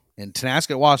sticks in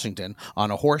Tonasket, Washington,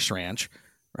 on a horse ranch,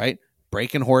 right?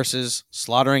 Breaking horses,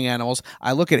 slaughtering animals.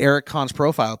 I look at Eric Conn's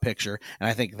profile picture and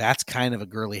I think that's kind of a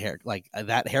girly hair. Like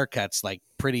that haircut's like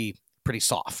pretty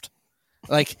soft.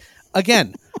 Like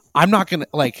again, I'm not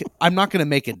gonna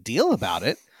make a deal about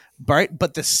it, right?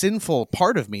 But the sinful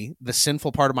part of me, the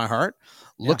sinful part of my heart,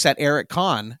 looks at Eric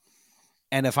Conn,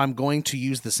 and if I'm going to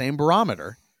use the same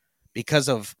barometer because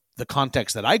of the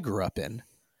context that I grew up in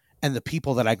and the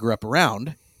people that I grew up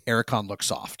around, Eric Conn looks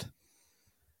soft.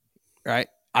 Right?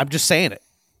 I'm just saying it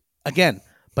again,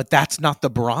 but that's not the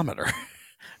barometer.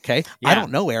 Okay. Yeah, I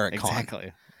don't know Eric Conn.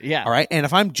 Exactly. Yeah. All right. And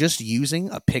if I'm just using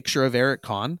a picture of Eric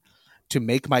Conn to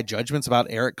make my judgments about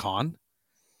Eric Conn,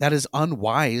 that is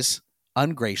unwise,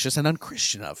 ungracious, and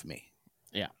unchristian of me.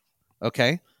 Yeah.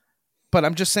 Okay. But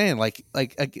I'm just saying, like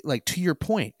to your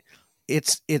point,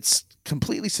 it's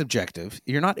completely subjective.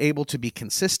 You're not able to be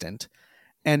consistent,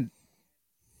 and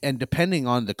depending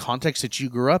on the context that you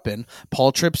grew up in,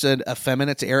 Paul Tripp's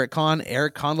effeminate to Eric Conn.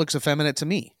 Eric Conn looks effeminate to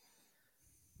me.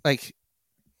 Like,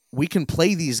 we can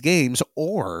play these games,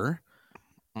 or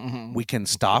we can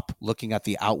stop looking at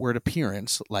the outward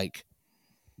appearance like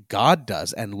God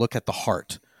does and look at the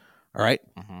heart. All right?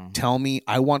 Tell me,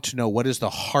 I want to know what is the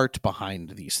heart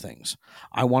behind these things.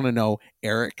 I want to know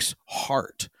Eric's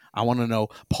heart. I want to know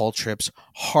Paul Tripp's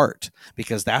heart,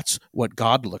 because that's what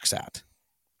God looks at.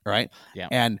 Right? Yeah.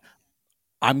 And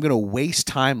I'm going to waste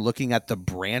time looking at the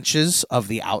branches of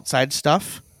the outside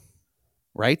stuff.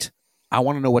 Right? I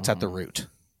want to know what's at the root.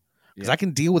 Because I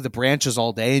can deal with the branches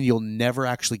all day and you'll never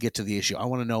actually get to the issue. I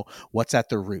want to know what's at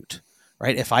the root.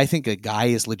 Right? If I think a guy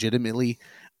is legitimately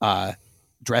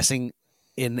dressing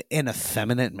in a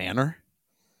feminine manner,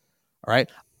 all right,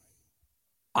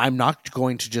 I'm not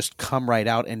going to just come right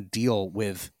out and deal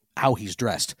with how he's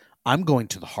dressed. I'm going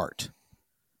to the heart.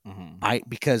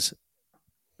 Because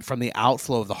from the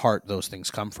outflow of the heart, those things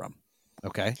come from.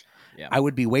 Okay. Yeah. I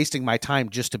would be wasting my time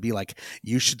just to be like,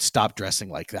 you should stop dressing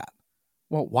like that.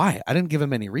 Well, why? I didn't give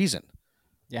him any reason.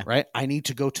 Yeah. Right. I need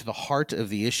to go to the heart of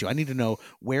the issue. I need to know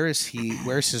where's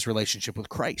his relationship with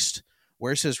Christ?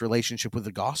 Where's his relationship with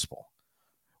the gospel?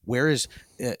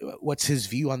 What's his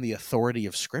view on the authority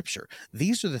of Scripture?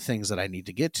 These are the things that I need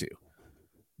to get to.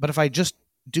 But if I just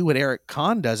do what Eric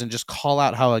Conn does and just call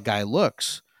out how a guy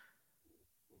looks,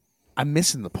 I'm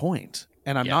missing the point.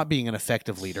 And I'm not being an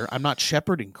effective leader. I'm not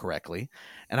shepherding correctly.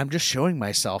 And I'm just showing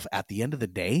myself at the end of the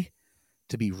day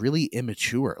to be really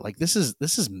immature. Like this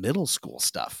is middle school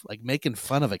stuff, like making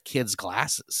fun of a kid's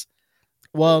glasses.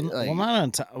 Well, not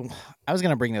on top. I was going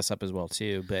to bring this up as well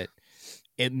too, but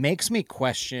it makes me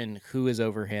question who is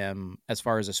over him as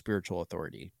far as a spiritual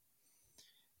authority.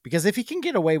 Because if he can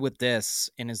get away with this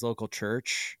in his local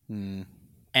church,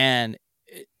 and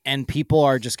people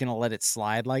are just going to let it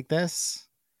slide like this,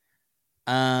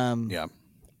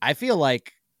 I feel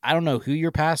like, I don't know who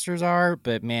your pastors are,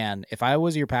 but man, if I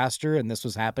was your pastor and this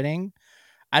was happening,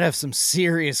 I'd have some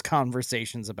serious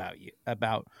conversations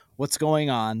about what's going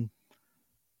on.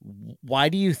 Why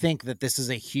do you think that this is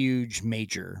a huge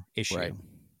major issue? Right.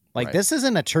 Like this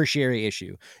isn't a tertiary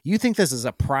issue. You think this is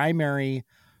a primary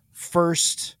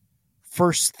first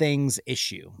things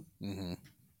issue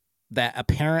that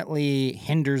apparently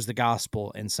hinders the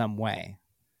gospel in some way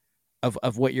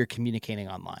of what you're communicating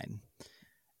online.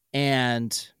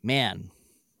 And man,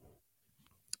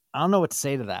 I don't know what to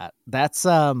say to that. That's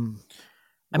I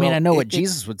mean, I know what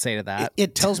Jesus would say to that.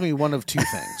 It tells me one of two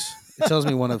things. It tells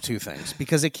me one of two things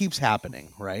because it keeps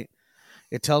happening, right?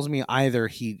 It tells me either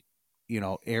he,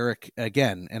 Eric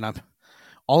again, and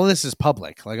all of this is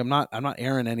public. Like I'm not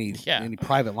airing any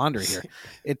private laundry here.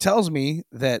 It tells me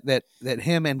that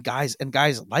him and guys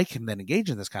like him that engage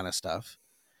in this kind of stuff,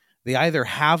 they either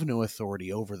have no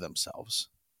authority over themselves,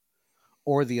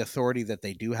 or the authority that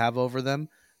they do have over them,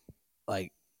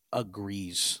 like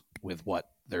agrees with what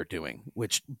they're doing,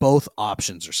 which both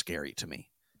options are scary to me.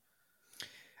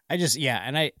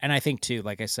 And I think too,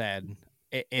 like I said,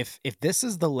 if this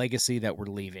is the legacy that we're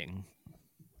leaving,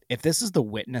 if this is the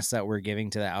witness that we're giving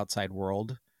to the outside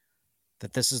world,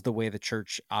 that this is the way the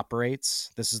church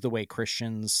operates, this is the way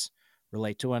Christians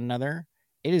relate to one another,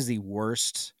 it is the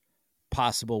worst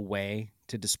possible way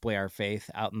to display our faith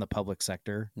out in the public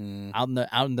sector, out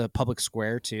in the public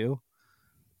square too,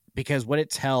 because what it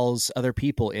tells other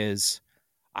people is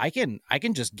I can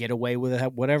just get away with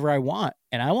whatever I want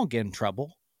and I won't get in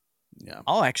trouble. Yeah,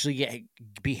 I'll actually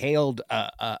be hailed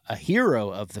a hero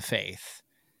of the faith.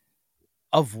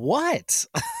 Of what?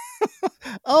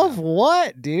 Of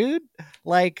what, dude?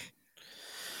 Like,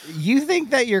 you think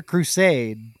that your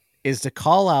crusade is to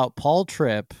call out Paul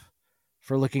Tripp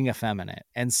for looking effeminate,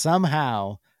 and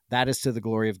somehow that is to the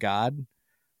glory of God?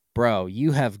 Bro,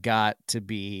 you have got to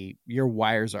be, your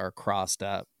wires are crossed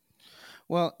up.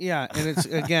 Well, yeah, and it's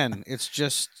again, it's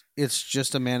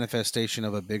just a manifestation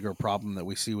of a bigger problem that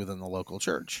we see within the local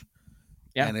church.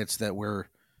 Yeah. And it's that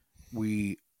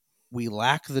we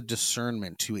lack the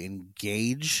discernment to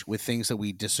engage with things that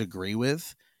we disagree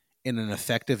with in an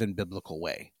effective and biblical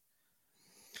way.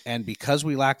 And because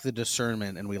we lack the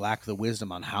discernment and we lack the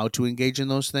wisdom on how to engage in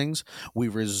those things, we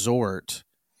resort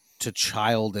to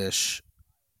childish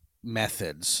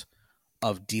methods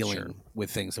of dealing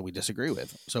with things that we disagree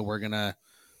with. So we're gonna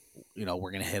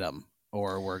hit them,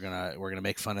 or we're gonna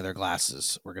make fun of their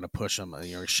glasses. We're gonna push them,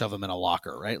 shove them in a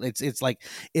locker, right?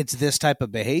 It's this type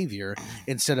of behavior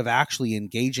instead of actually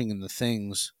engaging in the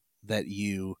things that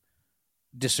you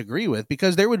disagree with,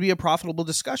 because there would be a profitable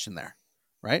discussion there,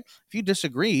 right? If you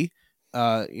disagree,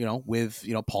 with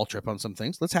Paul Tripp on some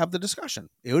things, let's have the discussion.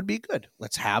 It would be good.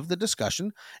 Let's have the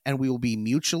discussion, and we will be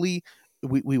mutually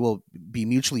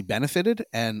benefited,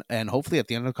 and hopefully at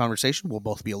the end of the conversation we'll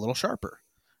both be a little sharper,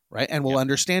 right? And we'll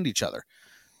understand each other.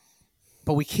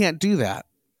 But we can't do that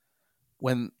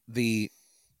when the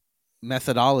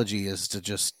methodology is to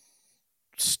just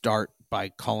start by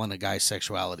calling a guy's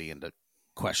sexuality into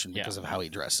question because of how he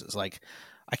dresses. Like,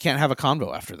 I can't have a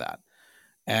convo after that.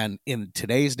 And in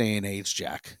today's day and age,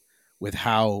 Jack, with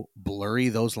how blurry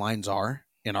those lines are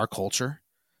in our culture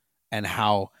and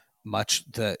how much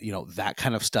that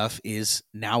kind of stuff is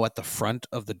now at the front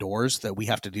of the doors that we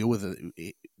have to deal with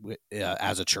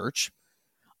as a church,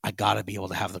 I got to be able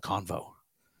to have the convo.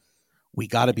 We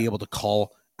got to be able to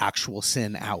call actual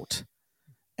sin out.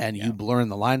 And you blurring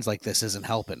the lines like this isn't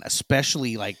helping,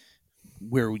 especially like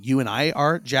where you and I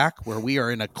are, Jack, where we are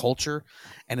in a culture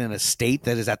and in a state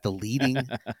that is at the leading,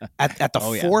 at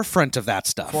the forefront of that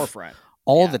stuff.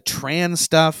 All the trans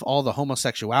stuff, all the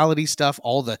homosexuality stuff,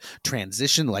 all the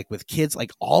transition, like with kids,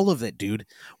 like all of it, dude,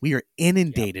 we are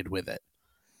inundated with it.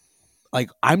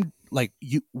 Like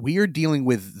we are dealing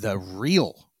with the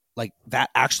real like that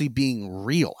actually being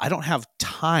real. I don't have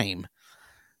time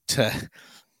to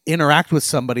interact with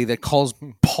somebody that calls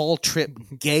Paul Tripp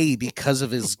gay because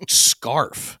of his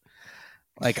scarf.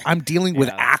 Like, I'm dealing with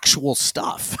actual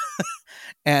stuff.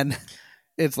 And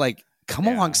it's like, come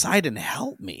alongside and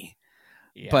help me.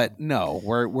 Yeah. But no,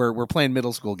 we're playing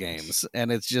middle school games,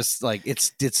 and it's just like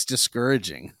it's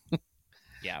discouraging.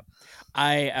 Yeah.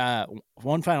 I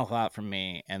one final thought from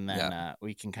me, and then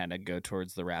we can kind of go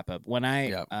towards the wrap up. When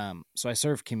I so I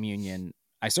served communion.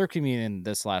 I served communion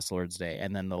this last Lord's Day,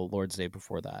 and then the Lord's Day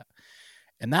before that.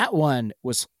 And that one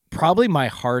was probably my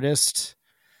hardest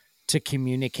to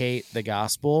communicate the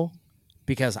gospel,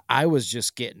 because I was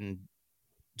just getting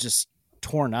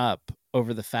torn up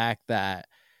over the fact that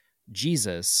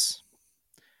Jesus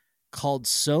called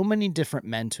so many different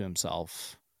men to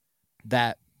himself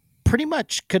that pretty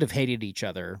much could have hated each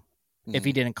other if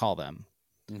he didn't call them.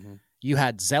 Mm-hmm. You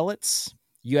had zealots,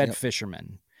 you had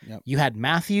fishermen. Yep. You had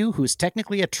Matthew, who's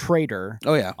technically a traitor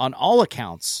on all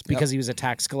accounts because he was a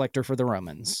tax collector for the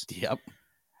Romans. Yep.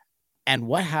 And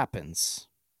what happens?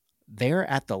 They're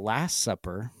at the Last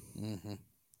Supper,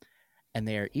 and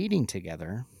they are eating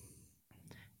together,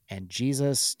 and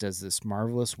Jesus does this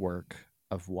marvelous work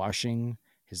of washing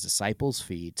his disciples'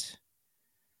 feet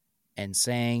and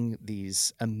saying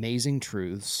these amazing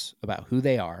truths about who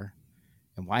they are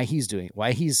and why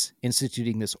he's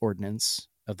instituting this ordinance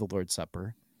of the Lord's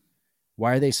Supper.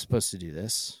 Why are they supposed to do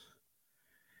this?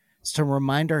 It's to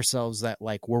remind ourselves that,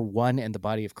 like, we're one in the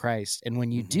body of Christ. And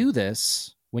when you do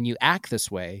this, when you act this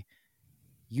way,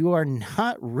 you are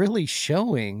not really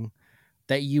showing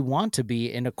that you want to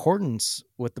be in accordance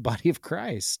with the body of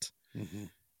Christ. Mm-hmm.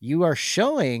 You are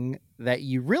showing that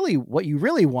what you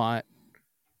really want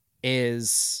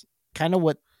is kind of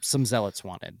what some zealots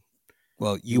wanted.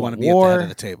 Well, you want to be at the head of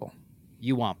the table.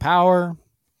 You want power.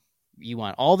 You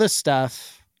want all this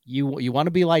stuff. You want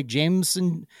to be like James,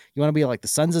 and you want to be like the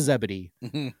sons of Zebedee.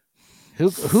 Mm-hmm.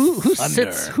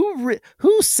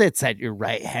 Who sits at your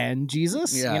right hand,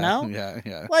 Jesus? Yeah, you know?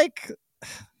 Yeah. Like,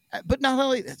 but not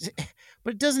only,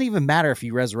 but it doesn't even matter if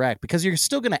you resurrect, because you're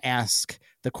still going to ask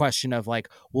the question of, like,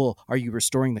 well, are you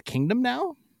restoring the kingdom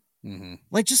now? Mm-hmm.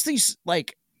 Like, just these,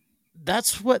 like,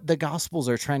 that's what the Gospels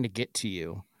are trying to get to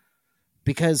you,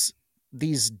 because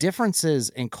these differences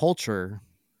in culture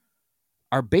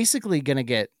are basically going to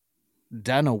get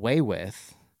done away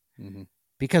with,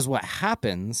 because what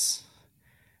happens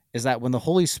is that when the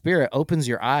Holy Spirit opens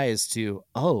your eyes to,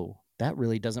 oh, that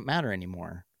really doesn't matter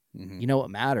anymore. You know what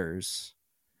matters?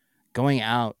 Going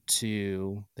out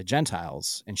to the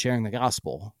Gentiles and sharing the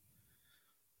gospel,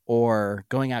 or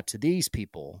going out to these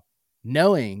people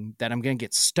knowing that I'm going to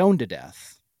get stoned to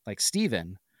death like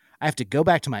Stephen. I have to go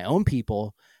back to my own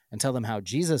people and tell them how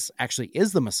Jesus actually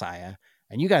is the Messiah,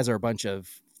 and you guys are a bunch of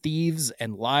thieves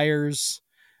and liars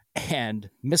and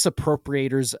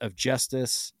misappropriators of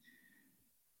justice.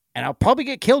 And I'll probably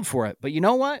get killed for it, but you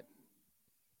know what?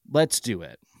 Let's do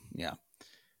it. Yeah.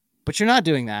 But you're not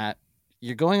doing that.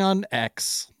 You're going on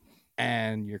X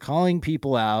and you're calling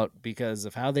people out because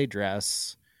of how they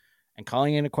dress and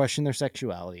calling into question their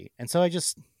sexuality. And so I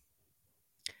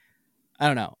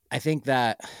don't know. I think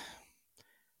that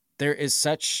there is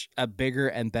such a bigger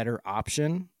and better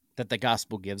option that the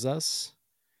gospel gives us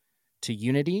to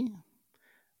unity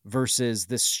versus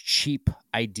this cheap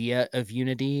idea of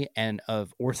unity and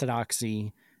of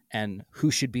orthodoxy and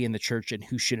who should be in the church and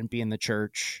who shouldn't be in the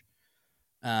church.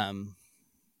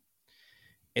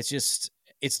 It's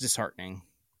disheartening.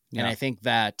 Yeah. And I think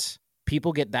that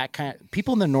people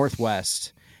in the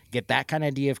Northwest get that kind of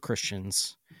idea of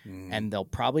Christians, and they'll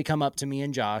probably come up to me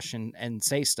and Josh and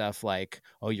say stuff like,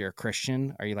 oh, you're a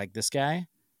Christian? Are you like this guy?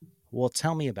 Well,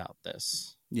 tell me about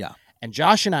this. Yeah. And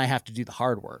Josh and I have to do the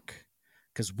hard work,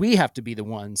 because we have to be the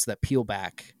ones that peel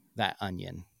back that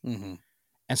onion and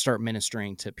start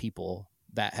ministering to people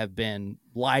that have been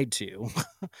lied to.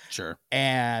 Sure.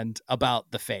 And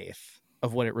about the faith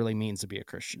of what it really means to be a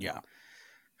Christian. Yeah.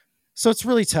 So it's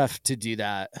really tough to do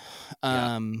that.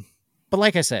 But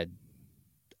like I said,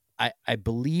 I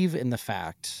believe in the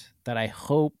fact that I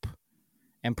hope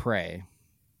and pray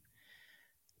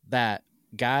that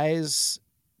guys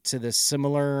to this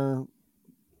similar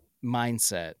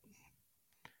mindset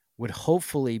would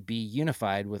hopefully be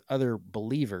unified with other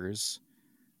believers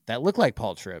that look like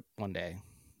Paul Tripp one day.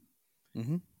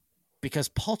 Mm-hmm. Because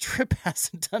Paul Tripp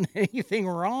hasn't done anything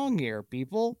wrong here,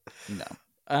 people.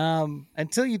 No.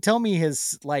 Until you tell me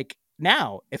his, like,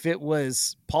 now, if it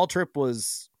was Paul Tripp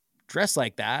was dressed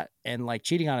like that and like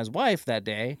cheating on his wife that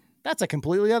day, that's a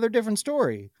completely other different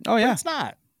story. Oh, yeah. But it's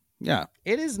not. Yeah.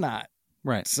 It is not.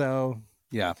 Right. So,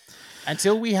 yeah.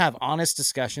 Until we have honest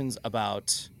discussions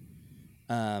about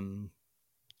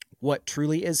what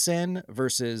truly is sin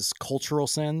versus cultural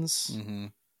sins, Mm-hmm.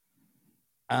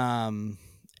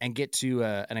 and get to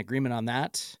an agreement on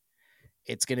that,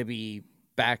 it's going to be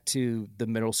back to the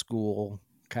middle school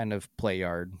kind of play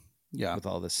yard with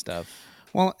all this stuff.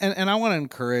 Well, and I want to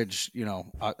encourage,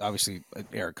 obviously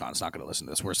Eric Conn's not going to listen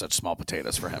to this. We're such small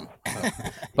potatoes for him.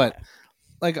 But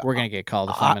like we're going to get called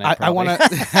effeminate. I want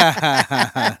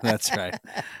to. That's right.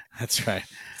 That's right.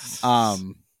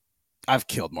 I've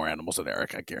killed more animals than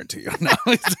Eric, I guarantee you. No,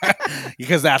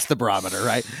 because that's the barometer,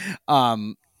 right?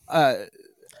 I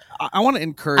want to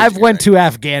encourage. I've went to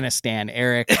Afghanistan,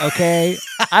 Eric. Okay,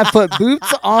 I put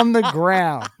boots on the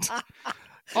ground.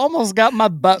 Almost got my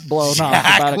butt blown off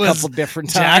about a couple different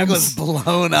times. Jack was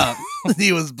blown up.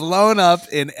 He was blown up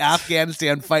in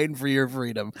Afghanistan fighting for your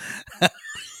freedom.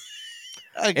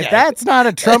 Okay. If that's not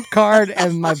a Trump card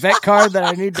and my vet card that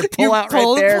I need to pull out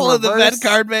right there, pull the vet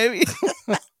card, baby.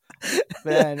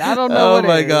 Then I don't know. Oh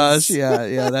my gosh,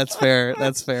 yeah, that's fair.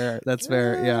 That's fair.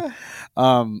 Yeah.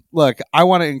 Look, I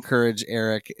want to encourage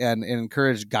Eric and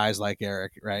encourage guys like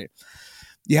Eric. Right,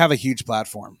 you have a huge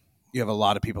platform. You have a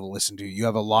lot of people to listen to. You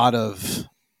have a lot of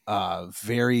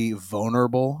very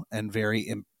vulnerable and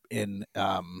very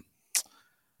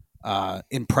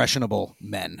impressionable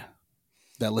men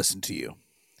that listen to you.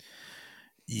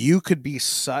 You could be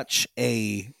such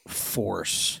a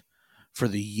force for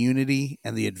the unity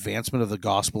and the advancement of the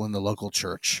gospel in the local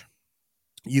church.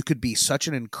 You could be such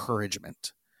an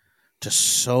encouragement to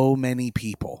so many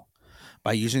people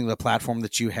by using the platform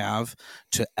that you have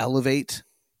to elevate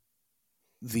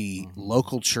the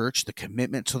local church, the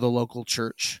commitment to the local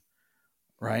church,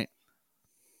 right?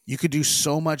 You could do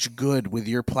so much good with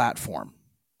your platform,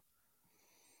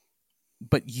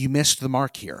 but you missed the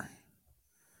mark here.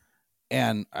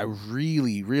 And I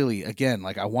really, really, again,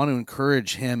 I want to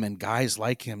encourage him and guys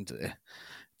like him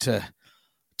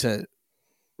to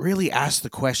really ask the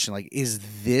question, is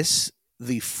this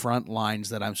the front lines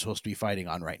that I'm supposed to be fighting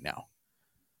on right now?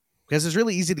 Because it's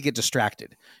really easy to get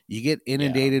distracted. You get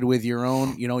inundated with your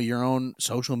own, your own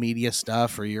social media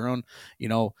stuff or your own,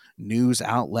 news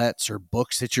outlets or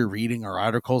books that you're reading or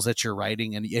articles that you're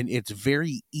writing. And it's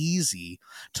very easy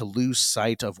to lose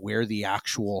sight of where the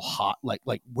actual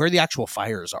where the actual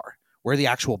fires are, where the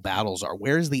actual battles are.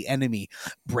 Where is the enemy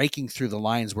breaking through the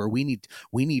lines where we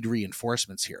need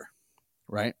reinforcements here,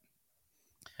 right?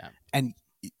 Yeah. And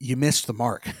you missed the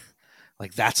mark.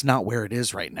 That's not where it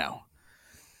is right now.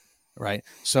 Right.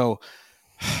 So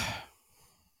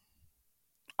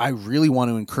I really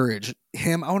want to encourage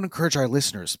him. I want to encourage our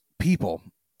listeners, people,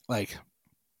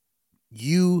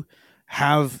 you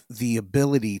have the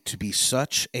ability to be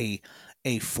such a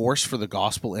force for the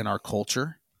gospel in our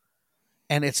culture.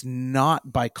 And it's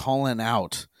not by calling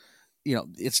out,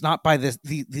 it's not by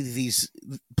these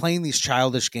playing these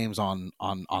childish games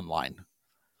online.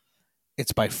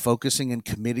 It's by focusing and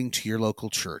committing to your local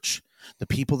church, the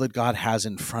people that God has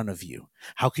in front of you.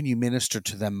 How can you minister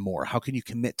to them more? How can you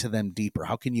commit to them deeper?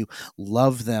 How can you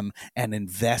love them and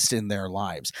invest in their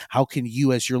lives? How can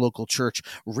you, as your local church,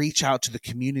 reach out to the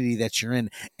community that you're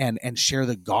in and share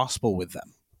the gospel with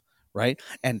them, right?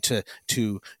 And to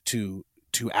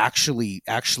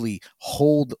actually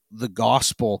hold the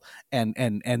gospel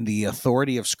and the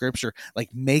authority of Scripture,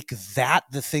 make that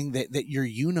the thing that you're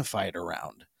unified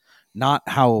around, not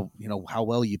how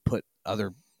well you put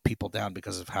other people down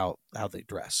because of how they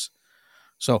dress.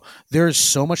 So there's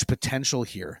so much potential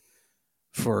here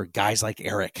for guys like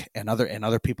Eric and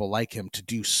other people like him to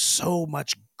do so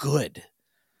much good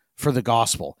for the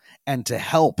gospel and to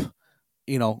help,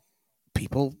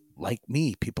 people like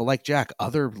me, people like Jack,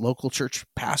 other local church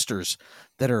pastors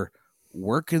that are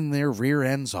working their rear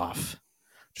ends off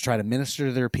to try to minister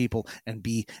to their people and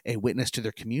be a witness to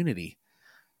their community.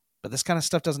 But this kind of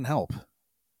stuff doesn't help.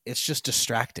 It's just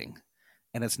distracting.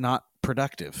 And it's not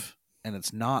productive, and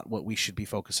it's not what we should be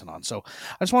focusing on. So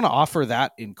I just want to offer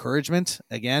that encouragement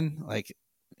again.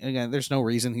 There's no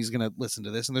reason he's going to listen to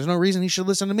this, and there's no reason he should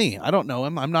listen to me. I don't know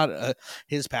him. I'm not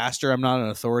his pastor. I'm not an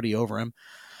authority over him.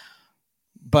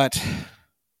 But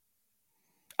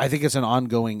I think it's an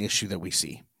ongoing issue that we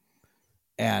see.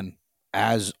 And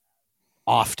as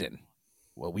often,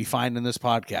 what we find in this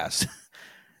podcast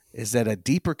is that a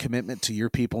deeper commitment to your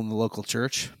people in the local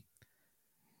church,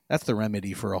 that's the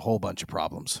remedy for a whole bunch of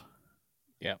problems.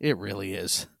 Yeah, it really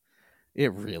is.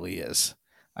 It really is.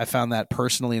 I found that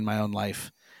personally in my own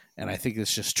life, and I think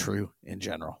it's just true in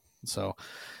general. So,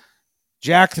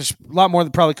 Jack, there's a lot more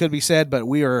that probably could be said, but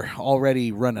we are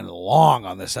already running long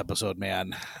on this episode,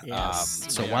 man.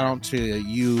 Yes, so why don't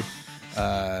you,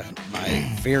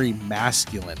 my very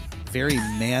masculine, very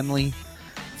manly,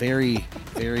 very,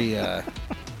 very,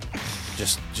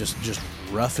 just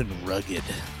rough and rugged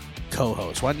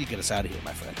co-host. Why don't you get us out of here,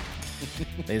 my friend?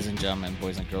 Ladies and gentlemen,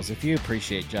 boys and girls, if you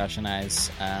appreciate Josh and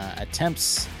I's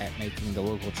attempts at making the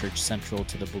local church central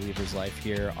to the believer's life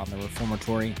here on the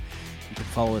Reformatory, you can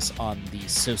follow us on the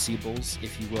Sociables,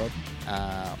 if you will.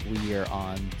 We are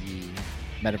on the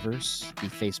Metaverse,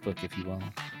 the Facebook, if you will,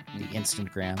 the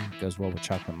Instagram, goes well with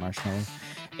chocolate marshmallow,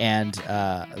 and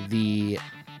the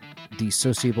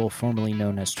Sociable, formerly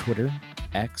known as Twitter,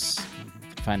 X.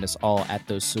 Find us all at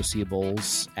those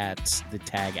Sociables at the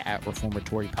tag at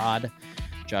Reformatory Pod.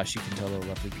 Josh, you can tell the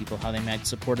lovely people how they might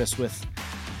support us with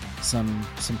some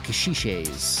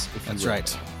kashishes. That's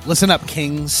right. Listen up,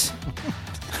 kings.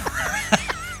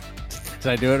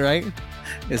 Did I do it right?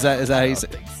 Is that how you say?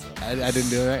 I didn't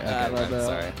do it right. Okay, I don't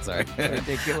know. Sorry.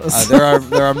 Ridiculous.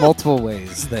 There are multiple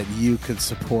ways that you could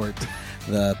support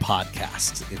the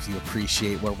podcast if you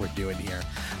appreciate what we're doing here.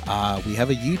 We have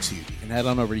a YouTube. You can head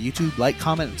on over to YouTube, like,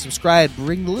 comment, and subscribe.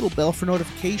 Ring the little bell for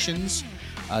notifications.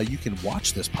 You can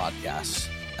watch this podcast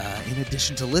in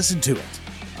addition to listen to it.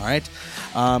 All right.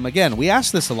 Again, we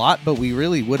ask this a lot, but we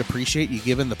really would appreciate you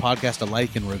giving the podcast a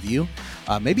like and review.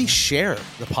 Maybe share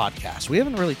the podcast. We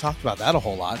haven't really talked about that a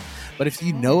whole lot. But if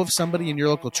you know of somebody in your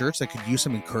local church that could use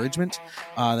some encouragement,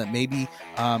 that maybe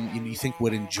you think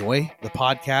would enjoy the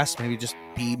podcast, maybe just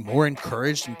be more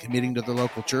encouraged in committing to the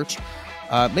local church,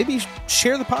 maybe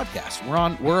share the podcast.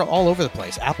 We're all over the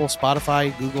place: Apple,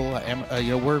 Spotify, Google.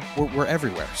 We're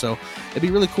everywhere. So it'd be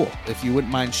really cool if you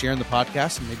wouldn't mind sharing the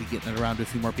podcast and maybe getting it around to a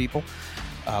few more people.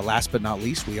 Last but not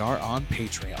least, we are on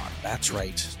Patreon. That's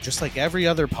right. Just like every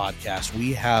other podcast,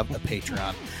 we have a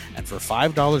Patreon. And for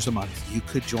 $5 a month, you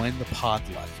could join the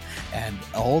Podluck. And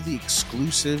all the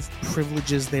exclusive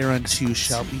privileges thereunto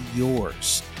shall be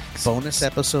yours. Bonus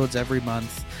episodes every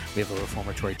month. We have a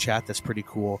reformatory chat that's pretty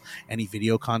cool. Any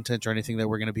video content or anything that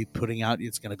we're going to be putting out,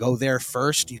 it's going to go there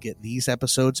first. You get these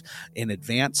episodes in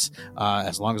advance,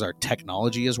 as long as our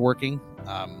technology is working.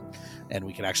 And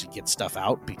we can actually get stuff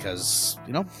out because,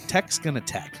 tech's going to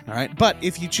tech. All right. But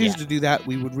if you choose to do that,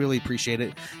 we would really appreciate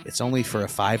it. It's only for a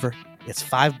 $5. It's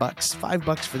 $5,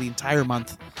 $5 for the entire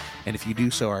month. And if you do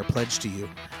so, our pledge to you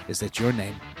is that your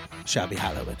name shall be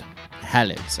hallowed.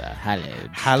 Hallowed, sir.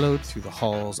 Hallowed. Hallowed through the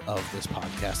halls of this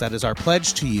podcast. That is our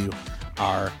pledge to you,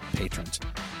 our patrons.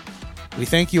 We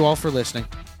thank you all for listening,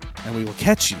 and we will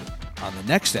catch you on the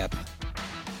next ep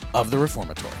of the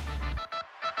Reformatory.